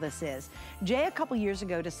beautiful this is. Jay, a couple years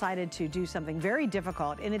ago, decided to do something very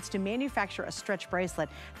difficult, and it's to manufacture a stretch bracelet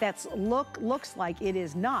that looks like it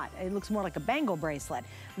is not. It looks more like a bangle bracelet.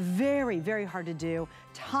 Very, very hard to do.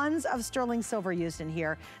 Tons of sterling silver used in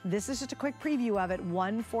here. This is just a quick preview of it,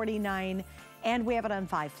 $149. And we have it on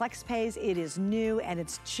 5 flex pays. It is new, and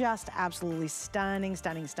it's just absolutely stunning,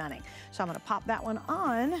 stunning, stunning. So I'm gonna pop that one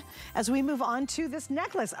on as we move on to this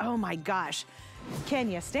necklace. Oh my gosh. Can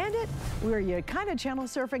you stand it? Where you're kind of channel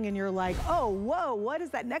surfing and you're like, oh, whoa, what is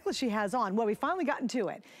that necklace she has on? Well, we finally gotten to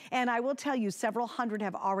it. And I will tell you, several hundred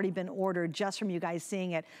have already been ordered just from you guys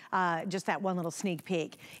seeing it, just that one little sneak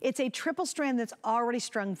peek. It's a triple strand that's already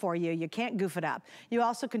strung for you. You can't goof it up. You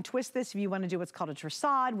also can twist this if you want to do what's called a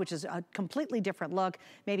trissade, which is a completely different look.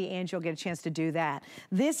 Maybe Angie will get a chance to do that.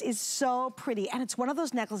 This is so pretty, and it's one of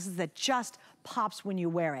those necklaces that just pops when you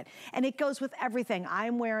wear it. And it goes with everything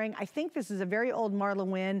I'm wearing. I think this is a very old Marla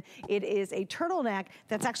Wynn. It is a turtleneck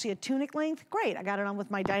that's actually a tunic length. Great, I got it on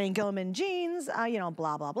with my Diane Gilliman jeans, you know,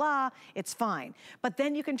 blah, blah, blah. It's fine. But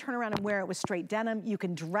then you can turn around and wear it with straight denim. You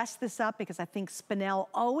can dress this up because I think spinel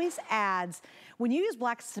always adds, when you use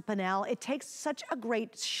black spinel, it takes such a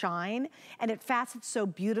great shine and it facets so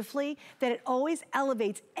beautifully that it always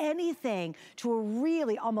elevates anything to a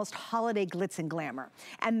really almost holiday glitz and glamour.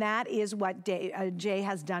 And that is what Jay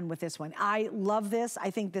has done with this one. I love this. I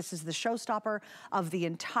think this is the showstopper of the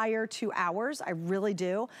entire 2 hours. I really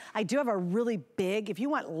do. I do have a really big, if you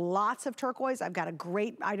want lots of turquoise, I've got a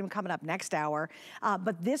great item coming up next hour.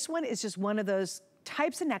 But this one is just one of those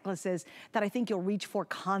types of necklaces that I think you'll reach for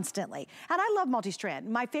constantly. And I love multi-strand.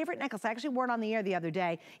 My favorite necklace, I actually wore it on the air the other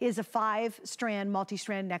day, is a 5-strand,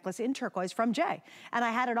 multi-strand necklace in turquoise from Jay. And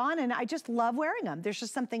I had it on and I just love wearing them. There's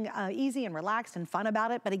just something easy and relaxed and fun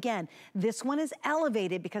about it. But again, this one is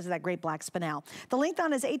elevated because of that great black spinel. The length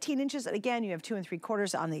on is 18 inches. And again, you have 2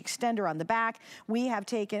 3/4 on the extender on the back. We have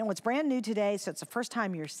taken what's brand new today, so it's the first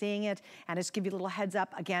time you're seeing it. And just give you a little heads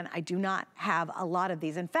up. Again, I do not have a lot of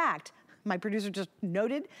these. In fact, my producer just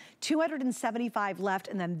noted 275 left,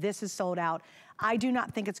 and then this is sold out. I do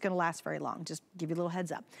not think it's gonna last very long. Just give you a little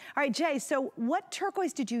heads up. All right, Jay, so what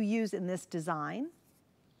turquoise did you use in this design?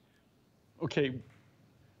 Okay,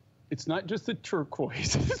 it's not just the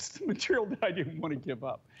turquoise, it's the material that I didn't want to give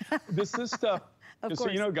up. This is stuff, just so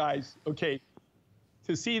you know, guys, okay,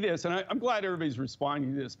 to see this, and I'm glad everybody's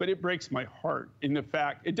responding to this, but it breaks my heart in the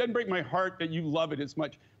fact, it doesn't break my heart that you love it as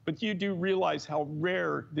much, but you do realize how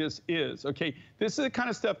rare this is, okay? This is the kind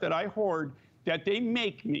of stuff that I hoard, that they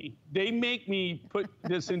make me put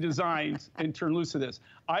this in designs and turn loose of this.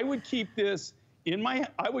 I would keep this in my,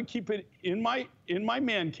 I would keep it in my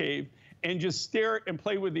man cave and just stare and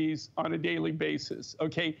play with these on a daily basis,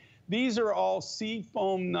 okay? These are all sea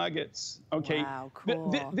foam nuggets, okay? Wow,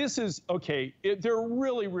 cool. This is, okay, they're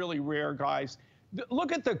really, really rare, guys.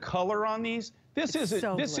 Look at the color on these. This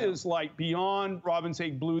is like beyond robin's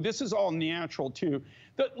egg blue. This is all natural too.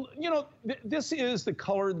 This is the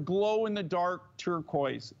color glow in the dark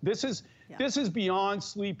turquoise. This is beyond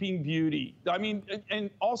sleeping beauty. I mean, and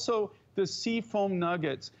also the sea foam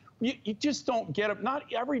nuggets. You just don't get them. Not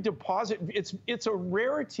every deposit. It's a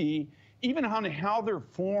rarity, even on how they're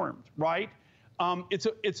formed, right?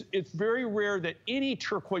 It's very rare that any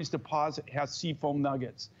turquoise deposit has sea foam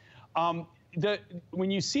nuggets.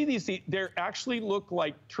 When you see these, they actually look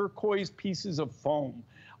like turquoise pieces of foam.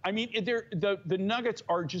 I mean, the nuggets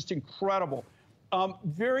are just incredible.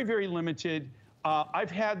 Very, very limited.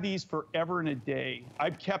 I've had these forever and a day.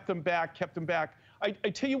 I've kept them back. I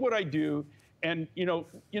tell you what I do, and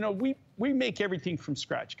we make everything from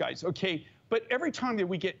scratch, guys. Okay, but every time that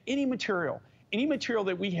we get any material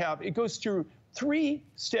that we have, it goes through 3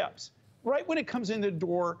 steps. Right when it comes in the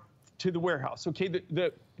door to the warehouse, okay,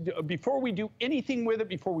 before we do anything with it,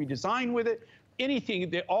 before we design with it, anything,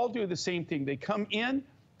 they all do the same thing. They come in,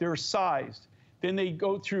 they're sized. Then they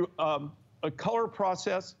go through a color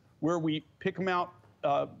process where we pick them out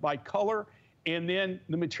by color, and then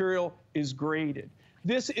the material is graded.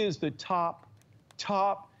 This is the top,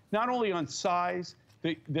 not only on size,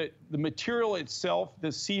 the material itself,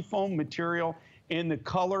 the seafoam material, and the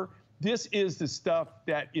color. This is the stuff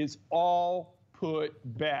that is all put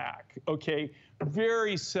back, okay?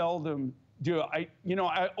 Very seldom do I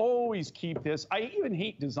always keep this. I even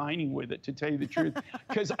hate designing with it, to tell you the truth,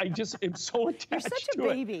 because I just am so attached to it. You're such a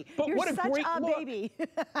baby. But what a great look. Baby.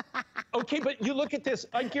 Okay, but you look at this,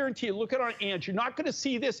 I guarantee you, look at it on Ant, you're not gonna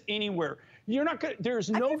see this anywhere. You're not gonna, there's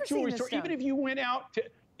no jewelry store, even if you went out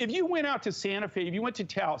to Santa Fe, if you went to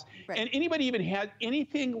Taos, right, and anybody even had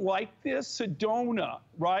anything like this, Sedona,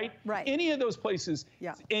 right? Right. Any of those places,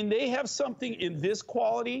 yeah, and they have something in this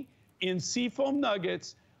quality, in seafoam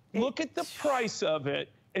nuggets, look at the price of it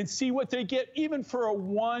and see what they get, even for a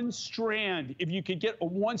 1 strand. If you could get a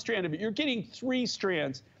 1 strand of it, you're getting 3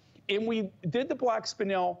 strands. And we did the black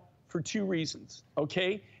spinel for 2 reasons,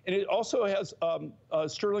 okay? And it also has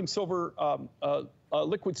sterling silver,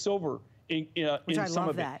 liquid silver in Which I some love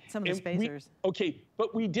of that, it. some of the spacers. Okay,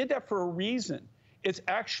 but we did that for a reason. It's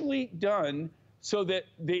actually done so that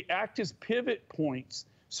they act as pivot points,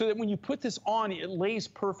 so that when you put this on, it lays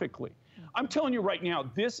perfectly. I'm telling you right now,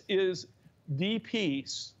 this is the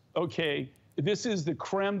piece, okay? This is the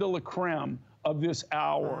creme de la creme of this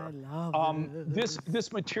hour. I love it.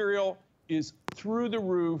 This material is through the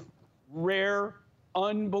roof, rare,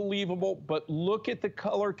 unbelievable, but look at the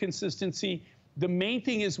color consistency. The main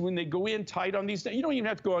thing is when they go in tight on these, you don't even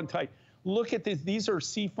have to go on tight. Look at this, these are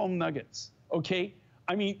seafoam nuggets, okay?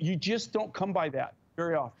 I mean, you just don't come by that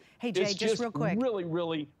very often. Hey Jay, just real quick. Really,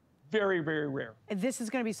 really, very, very rare. This is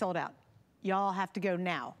gonna be sold out. Y'all have to go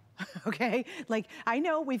now. Okay, like I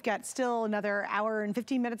know we've got still another hour and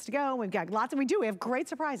 15 minutes to go. We've got lots, and we have great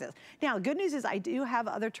surprises. Now, the good news is I do have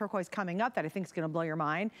other turquoise coming up that I think is gonna blow your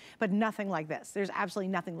mind, but nothing like this. There's absolutely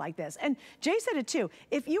nothing like this. And Jay said it too,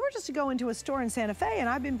 if you were just to go into a store in Santa Fe, and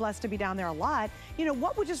I've been blessed to be down there a lot,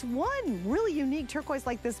 what would just one really unique turquoise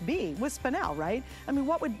like this be with spinel, right? I mean,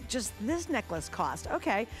 what would just this necklace cost?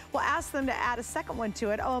 Okay, we'll ask them to add a second one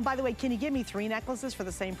to it. Oh, and by the way, can you give me 3 necklaces for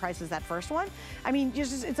the same price as that first one? I mean,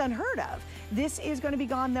 it's unheard of. This is going to be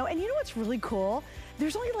gone though. And you know what's really cool?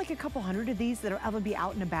 There's only like a couple hundred of these that are ever be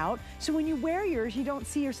out and about. So when you wear yours, you don't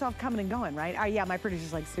see yourself coming and going, right? Yeah, my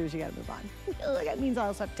producer's like, Suze, you gotta move on. That means I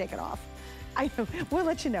also have to take it off. I know, we'll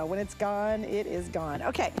let you know when it's gone, it is gone.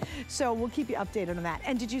 Okay, so we'll keep you updated on that.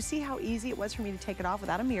 And did you see how easy it was for me to take it off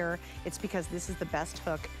without a mirror? It's because this is the best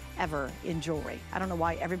hook ever in jewelry. I don't know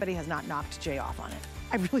why everybody has not knocked Jay off on it.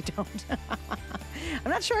 I really don't.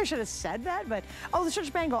 I'm not sure I should have said that, but, oh, the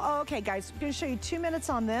stretch bangle. Oh, okay, guys, I'm gonna show you 2 minutes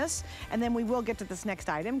on this, and then we will get to this next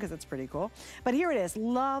item, because it's pretty cool. But here it is,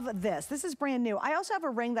 love this. This is brand new. I also have a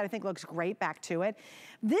ring that I think looks great back to it.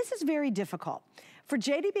 This is very difficult for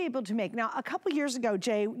Jay to be able to make. Now, a couple years ago,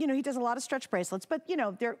 Jay, you know, he does a lot of stretch bracelets, but you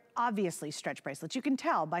know, they're obviously stretch bracelets. You can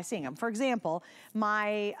tell by seeing them. For example,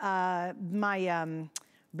 my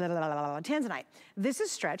tanzanite. This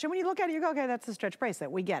is stretch, and when you look at it, you go, okay, that's a stretch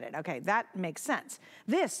bracelet. We get it. Okay, that makes sense.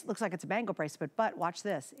 This looks like it's a bangle bracelet, but watch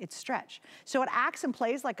this. It's stretch. So it acts and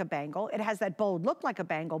plays like a bangle. It has that bold look like a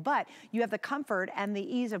bangle, but you have the comfort and the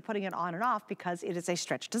ease of putting it on and off because it is a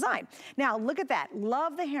stretch design. Now, look at that.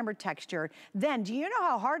 Love the hammer texture. Then, do you know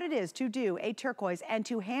how hard it is to do a turquoise and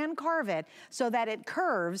to hand carve it so that it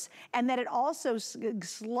curves and that it also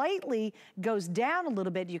slightly goes down a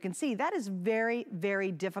little bit? You can see that is very,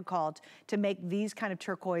 very difficult to make these kind of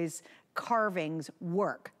turquoise carvings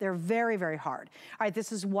work. They're very, very hard. All right,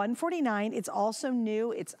 this is $149. It's also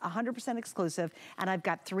new. It's 100% exclusive, and I've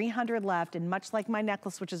got 300 left, and much like my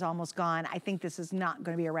necklace, which is almost gone, I think this is not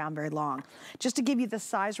going to be around very long. Just to give you the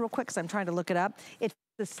size real quick, because I'm trying to look it up, it's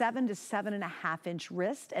the 7 to 7.5 inch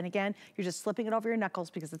wrist, and again, you're just slipping it over your knuckles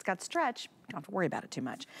because it's got stretch. You don't have to worry about it too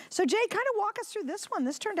much. So Jay, kind of walk us through this one.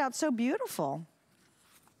 This turned out so beautiful.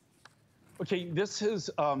 Okay, this is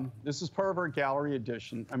part of our gallery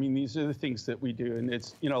edition. I mean, these are the things that we do, and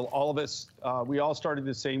it's, you know, all of us, we all started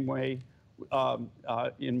the same way.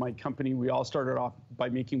 In my company, we all started off by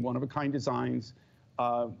making one-of-a-kind designs.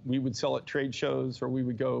 We would sell at trade shows, or we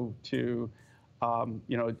would go to,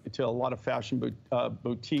 you know, to a lot of fashion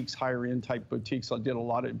boutiques, higher-end type boutiques. I did a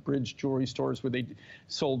lot of bridge jewelry stores where they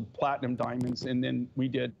sold platinum diamonds, and then we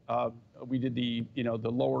did the, you know, the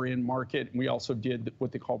lower-end market. And we also did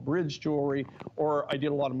what they call bridge jewelry, or I did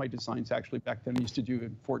a lot of my designs actually back then. I used to do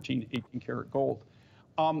 14, 18 karat gold.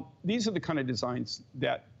 These are the kind of designs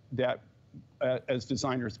that as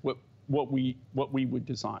designers, what we would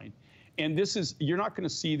design. And this is, you're not going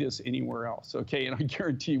to see this anywhere else, okay? And I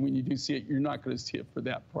guarantee you when you do see it, you're not going to see it for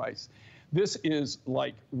that price. This is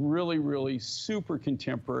like really, really super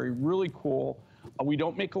contemporary, really cool. We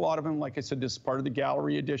don't make a lot of them. Like I said, this is part of the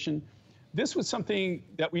gallery edition. This was something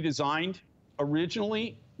that we designed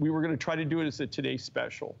originally. We were going to try to do it as a Today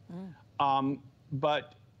Special.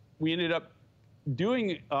 But we ended up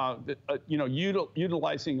doing, you know,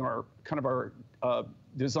 utilizing our kind of our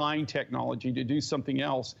design technology to do something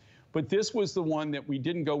else. But this was the one that we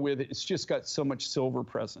didn't go with. It's just got so much silver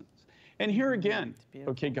presence. And here again,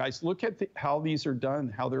 okay, guys, look at how these are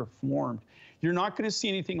done, how they're formed. You're not going to see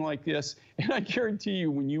anything like this. And I guarantee you,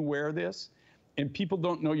 when you wear this and people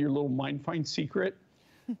don't know your little mind find secret,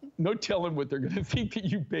 no telling what they're going to think that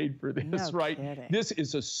you paid for this, no right? Kidding. This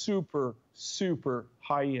is a super, super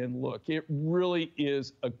high-end look. It really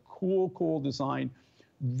is a cool, cool design,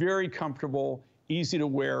 very comfortable, easy to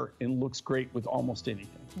wear, and looks great with almost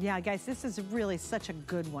anything. Yeah, guys, this is really such a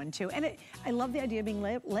good one, too. And I love the idea of being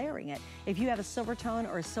layering it. If you have a silver tone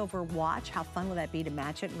or a silver watch, how fun would that be to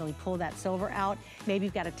match it and really pull that silver out? Maybe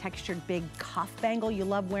you've got a textured big cuff bangle you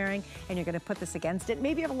love wearing, and you're going to put this against it.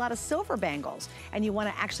 Maybe you have a lot of silver bangles, and you want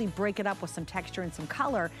to actually break it up with some texture and some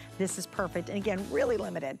color. This is perfect. And again, really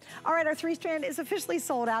limited. All right, our 3-strand is officially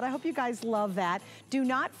sold out. I hope you guys love that. Do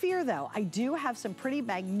not fear, though. I do have some pretty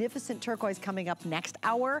magnificent turquoise coming up next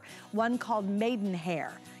hour, one called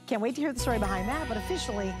Maidenhair. Can't wait to hear the story behind that, but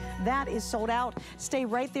officially that is sold out. Stay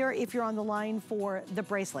right there if you're on the line for the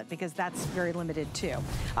bracelet, because that's very limited too.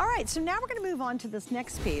 All right, so now we're gonna move on to this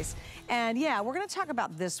next piece. And yeah, we're gonna talk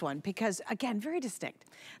about this one because, again, very distinct.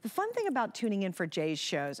 The fun thing about tuning in for Jay's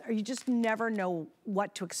shows are you just never know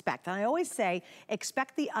what to expect. And I always say,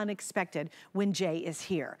 expect the unexpected when Jay is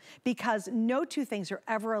here, because no two things are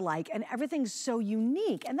ever alike and everything's so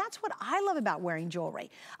unique. And that's what I love about wearing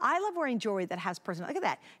jewelry. I love wearing jewelry that has personality. Look at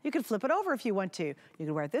that. You can flip it over if you want to. You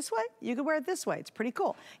can wear it this way, you can wear it this way. It's pretty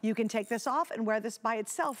cool. You can take this off and wear this by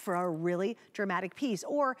itself for a really dramatic piece,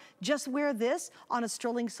 or just wear this on a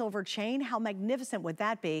sterling silver chain. How magnificent would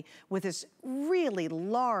that be with this really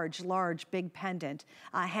large, big pendant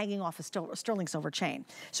hanging off a sterling silver chain?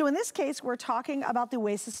 So in this case, we're talking about the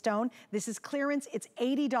Oasis stone. This is clearance. It's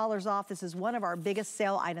 $80 off. This is one of our biggest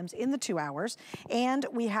sale items in the 2 hours. And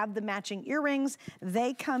we have the matching earrings.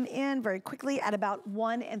 They come in very quickly at about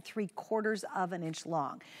 1 3/4 of an inch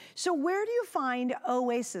long. So where do you find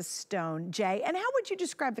Oasis stone, Jay? And how would you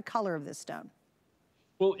describe the color of this stone?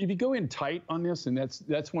 Well, if you go in tight on this, and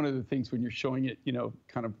that's one of the things when you're showing it, you know,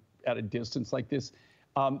 kind of at a distance like this,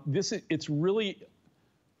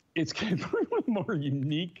 it's kind of more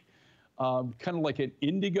unique, kind of like an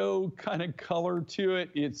indigo kind of color to it.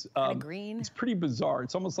 It's kind of green. It's pretty bizarre.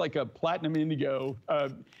 It's almost like a platinum indigo.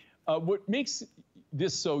 What makes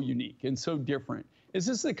this so unique and so different is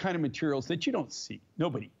this is the kind of materials that you don't see.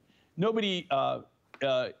 Nobody,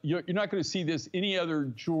 you're not going to see this. Any other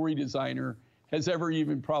jewelry designer has ever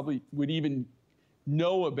even probably would even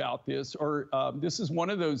know about this, or this is one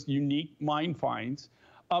of those unique mine finds.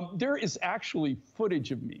 There is actually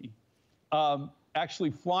footage of me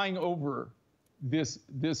actually flying over this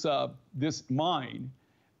mine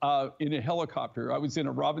in a helicopter. I was in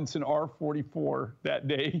a Robinson R-44 that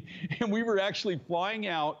day, and we were actually flying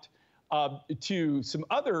out to some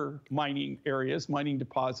other mining areas, mining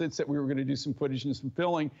deposits that we were going to do some footage and some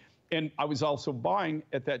filling. And I was also buying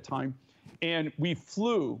at that time. And we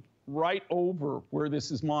flew right over where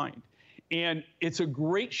this is mined. And it's a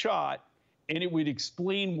great shot, and it would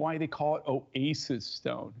explain why they call it Oasis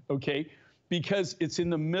stone, okay? Because it's in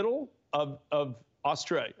the middle of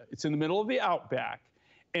Australia. It's in the middle of the outback.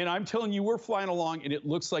 And I'm telling you, we're flying along, and it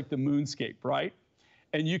looks like the moonscape, right?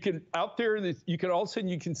 And you can, out there, you can all of a sudden,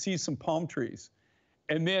 you can see some palm trees.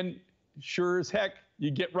 And then, sure as heck,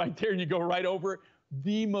 you get right there, and you go right over it.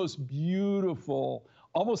 The most beautiful,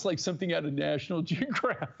 almost like something out of National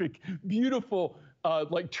Geographic, beautiful,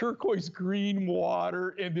 like turquoise green water,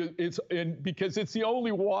 and because it's the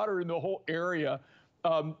only water in the whole area.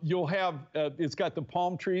 You'll have, it's got the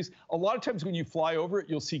palm trees. A lot of times when you fly over it,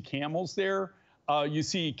 you'll see camels there. You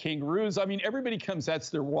see kangaroos. I mean, everybody comes, that's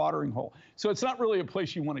their watering hole. So it's not really a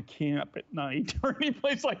place you want to camp at night or any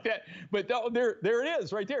place like that. But there it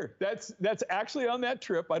is right there. That's actually on that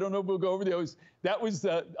trip. I don't know if we'll go over those. That's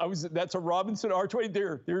a Robinson R-20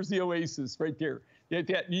 there. There's the Oasis right there.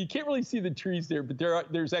 You can't really see the trees there, but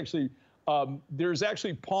there's actually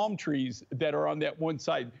palm trees that are on that one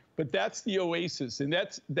side. But that's the Oasis, and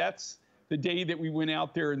that's the day that we went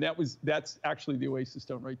out there, and that's actually the Oasis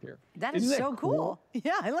stone right there. That is so cool.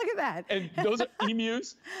 Yeah, look at that. And those are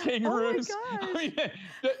emus, kangaroos. Oh my gosh.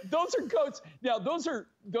 I mean, those are goats. Now,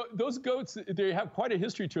 those goats, they have quite a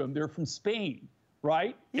history to them. They're from Spain,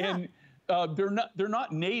 right? Yeah. And they're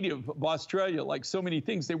not native of Australia like so many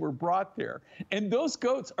things. They were brought there. And those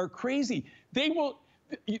goats are crazy.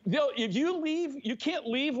 If you leave, you can't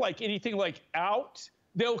leave like anything like out.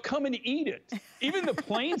 They'll come and eat it. Even the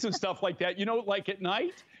planes and stuff like that, you know, like at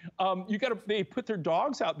night, they put their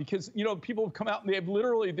dogs out because, you know, people have come out and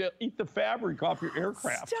they'll eat the fabric off your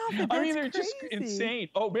aircraft. Stop it, I mean, they're crazy. Just insane.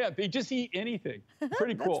 Oh man, they just eat anything.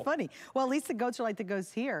 Pretty cool. That's funny. Well, at least the goats are like the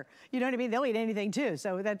goats here. You know what I mean? They'll eat anything too.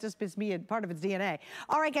 So that just gives me a part of its DNA.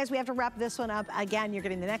 All right, guys, we have to wrap this one up. Again, you're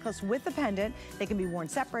getting the necklace with the pendant. They can be worn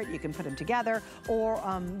separate. You can put them together, or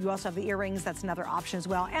you also have the earrings. That's another option as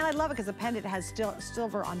well. And I love it because the pendant has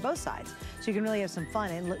silver on both sides. So you can really have some fun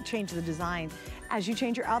and change the design as you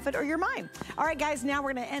change your outfit or your mind. All right, guys, now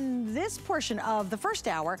we're going to end this portion of the first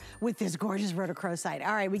hour with this gorgeous rhodochrosite.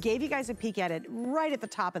 All right, we gave you guys a peek at it right at the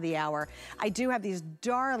top of the hour. I do have these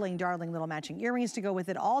darling little matching earrings to go with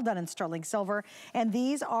it, all done in sterling silver. And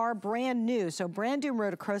these are brand new, so brand new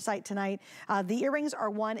rhodochrosite tonight. The earrings are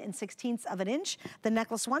 1 16ths of an inch. The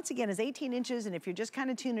necklace, once again, is 18 inches. And if you're just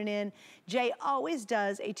kind of tuning in, Jay always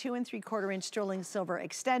does a 2 3/4 inch sterling silver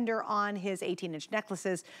extender on his 18-inch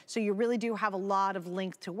necklaces. So you really do have a lot of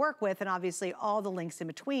length to work with, and obviously all the links in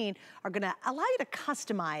between are going to allow you to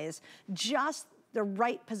customize just the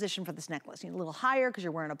right position for this necklace. You need a little higher because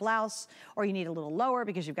you're wearing a blouse, or you need a little lower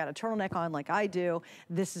because you've got a turtleneck on like I do.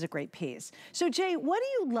 This is a great piece. So Jay, what do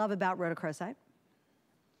you love about rhodochrosite?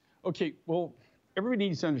 Okay, well, everybody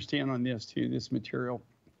needs to understand on this too, this material.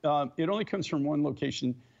 It only comes from one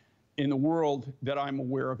location in the world that I'm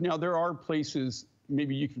aware of. Now, there are places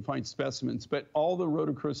maybe you can find specimens, but all the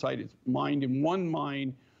rhodochrosite is mined in one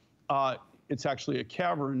mine. It's actually a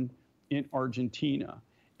cavern in Argentina.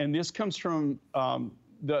 And this comes from,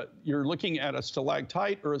 you're looking at a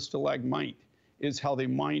stalactite or a stalagmite is how they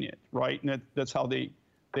mine it, right? And that's how they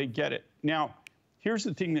they get it. Now, here's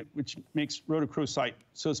the thing which makes rhodochrosite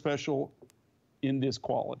so special in this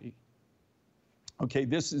quality. Okay,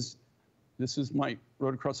 this is my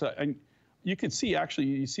rhodochrosite, and you can see, actually,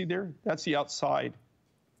 you see there? That's the outside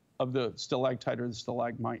of the stalactite or the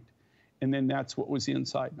stalagmite. And then that's what was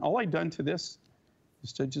inside. All I've done to this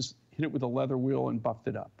is to just hit it with a leather wheel and buffed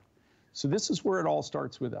it up. So this is where it all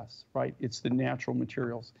starts with us, right? It's the natural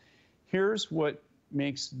materials. Here's what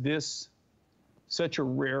makes this such a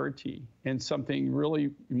rarity and something really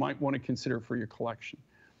you might want to consider for your collection.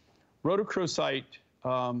 Rhodochrosite,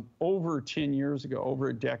 over 10 years ago, over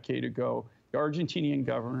a decade ago, the Argentinian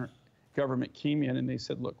government came in and they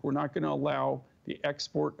said, look, we're not going to allow the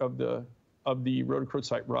export of the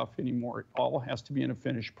rhodochrosite rough anymore. It all has to be in a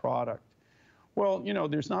finished product. Well, you know,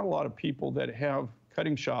 there's not a lot of people that have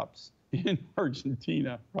cutting shops in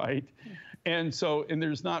Argentina, right? And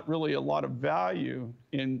there's not really a lot of value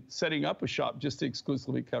in setting up a shop just to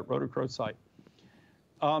exclusively cut rhodochrosite.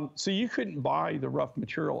 So you couldn't buy the rough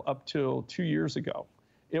material up till 2 years ago.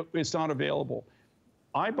 It's not available.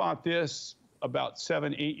 I bought this about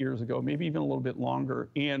 7, 8 years ago, maybe even a little bit longer.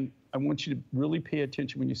 And I want you to really pay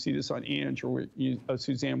attention when you see this on Ange or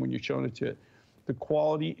Suzanne when you're showing it to it. The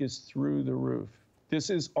quality is through the roof. This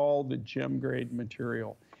is all the gem grade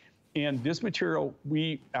material. And this material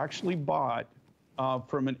we actually bought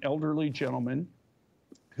from an elderly gentleman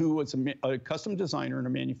who was a custom designer and a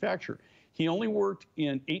manufacturer. He only worked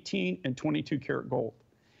in 18 and 22 karat gold.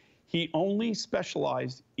 He only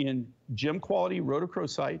specialized in gem quality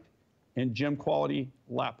rhodochrosite and gem quality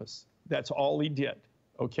lapis. That's all he did,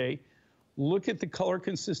 okay? Look at the color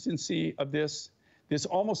consistency of this. This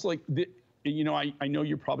almost like, you know, I know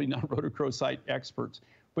you're probably not rhodochrosite experts,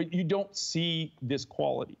 but you don't see this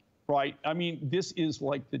quality, right? I mean, this is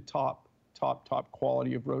like the top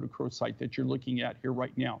quality of rhodochrosite that you're looking at here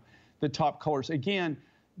right now. The top colors. Again,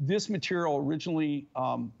 this material originally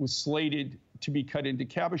was slated to be cut into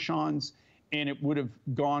cabochons, and it would have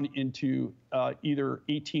gone into either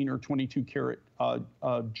 18 or 22 karat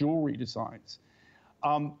jewelry designs.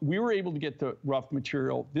 We were able to get the rough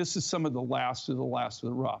material. This is some of the last of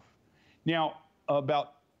the rough. Now,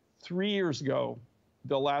 about 3 years ago,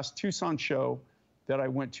 the last Tucson show that I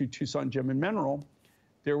went to, Tucson Gem and Mineral,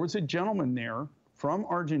 there was a gentleman there from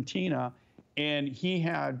Argentina, and he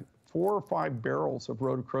had 4 or 5 barrels of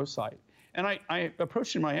rhodochrosite. And I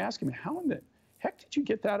approached him, I asked him, how in the heck did you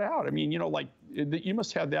get that out? I mean, you know, like, you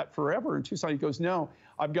must have that forever in Tucson. He goes, no,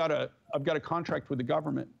 I've got a contract with the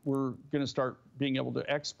government. We're gonna start being able to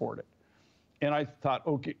export it. And I thought,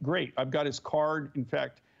 okay, great, I've got his card, in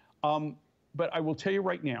fact. But I will tell you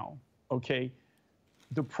right now, okay,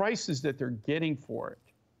 the prices that they're getting for it,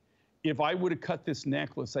 if I would have cut this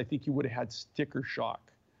necklace, I think you would have had sticker shock,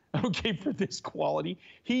 okay, for this quality.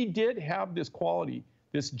 He did have this quality,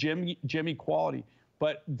 this gemmy quality,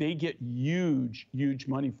 but they get huge, huge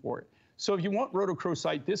money for it. So if you want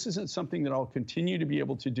rhodochrosite, this isn't something that I'll continue to be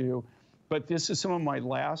able to do, but this is some of my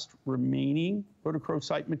last remaining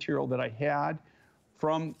rhodochrosite material that I had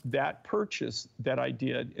from that purchase that I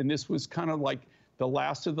did. And this was kind of like the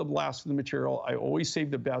last of the material. I always save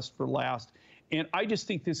the best for last. And I just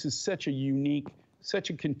think this is such a unique, such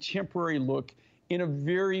a contemporary look in a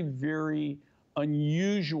very, very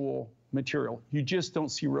unusual material. You just don't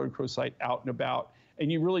see rhodochrosite out and about,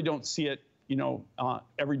 and you really don't see it, you know,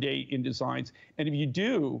 every day in designs. And if you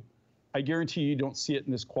do, I guarantee you don't see it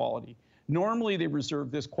in this quality. Normally, they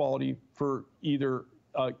reserve this quality for either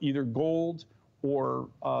gold or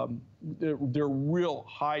they're real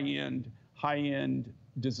high-end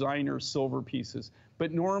designer silver pieces.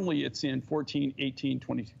 But normally it's in 14, 18,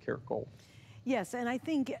 22 karat gold. Yes, and I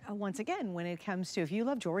think, once again, when it comes to, if you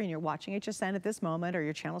love jewelry and you're watching HSN at this moment, or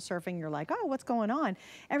you're channel surfing, you're like, oh, what's going on?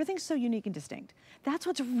 Everything's so unique and distinct. That's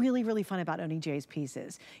what's really, really fun about owning Jay's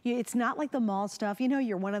pieces. It's not like the mall stuff. You know,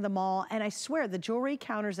 you're one of the mall, and I swear, the jewelry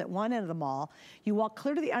counters at one end of the mall, you walk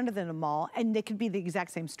clear to the end of the mall, and they could be the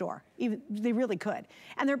exact same store. Even they really could.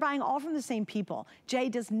 And they're buying all from the same people. Jay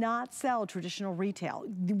does not sell traditional retail.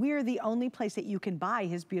 We're the only place that you can buy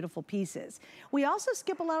his beautiful pieces. We also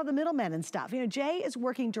skip a lot of the middlemen and stuff. You know, Jay is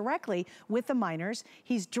working directly with the miners.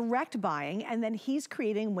 He's direct buying, and then he's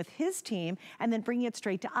creating with his team and then bringing it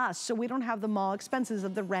straight to us. So we don't have the mall expenses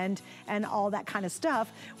of the rent and all that kind of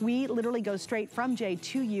stuff. We literally go straight from Jay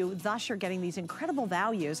to you. Thus, you're getting these incredible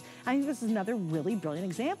values. I think this is another really brilliant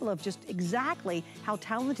example of just exactly how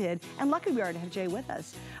talented and lucky we are to have Jay with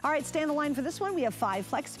us. All right, stay on the line for this one. We have 5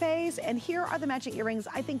 flex pays, and here are the matching earrings.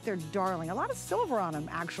 I think they're darling. A lot of silver on them,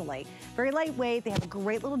 actually. Very lightweight. They have a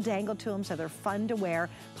great little dangle to them, so They're fun to wear,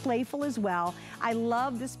 playful as well. I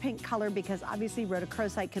love this pink color because obviously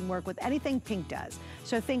rhodochrosite can work with anything pink does.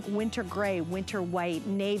 So think winter gray, winter white,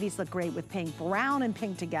 navies look great with pink, brown and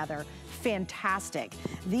pink together. Fantastic.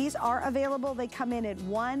 These are available. They come in at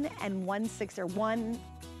 1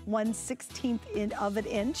 1/16 of an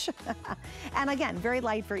inch. And again, very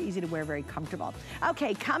light, very easy to wear, very comfortable.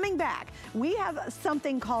 Okay, coming back, we have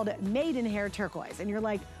something called Maidenhair Turquoise. And you're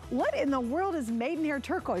like, what in the world is Maidenhair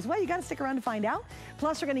Turquoise? Well, you gotta stick around to find out.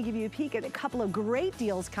 Plus, we're gonna give you a peek at a couple of great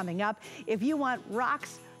deals coming up. If you want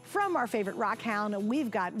rocks from our favorite rock hound, we've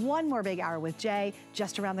got one more big hour with Jay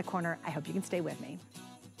just around the corner. I hope you can stay with me.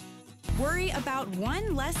 Worry about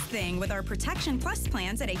one less thing with our Protection Plus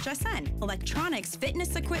plans at HSN. Electronics,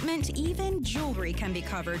 fitness equipment, even jewelry can be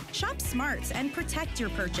covered. Shop smart and protect your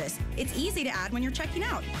purchase. It's easy to add when you're checking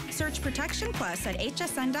out. Search Protection Plus at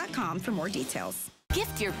hsn.com for more details.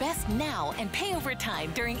 Gift your best now and pay over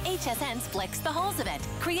time during HSN's Flex the Halls event.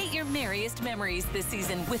 Create your merriest memories this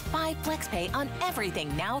season with 5 Flex Pay on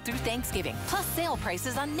everything now through Thanksgiving, plus sale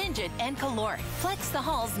prices on Ninja and Caloric. Flex the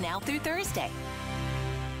Halls now through Thursday.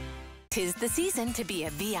 'Tis the season to be a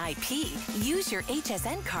VIP. Use your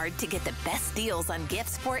HSN card to get the best deals on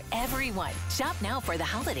gifts for everyone. Shop now for the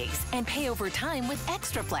holidays and pay over time with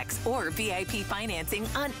Extra Flex or VIP financing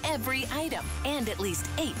on every item. And at least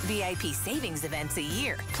 8 VIP savings events a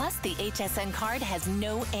year. Plus, the HSN card has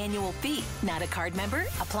no annual fee. Not a card member?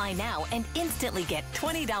 Apply now and instantly get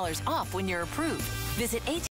 $20 off when you're approved. Visit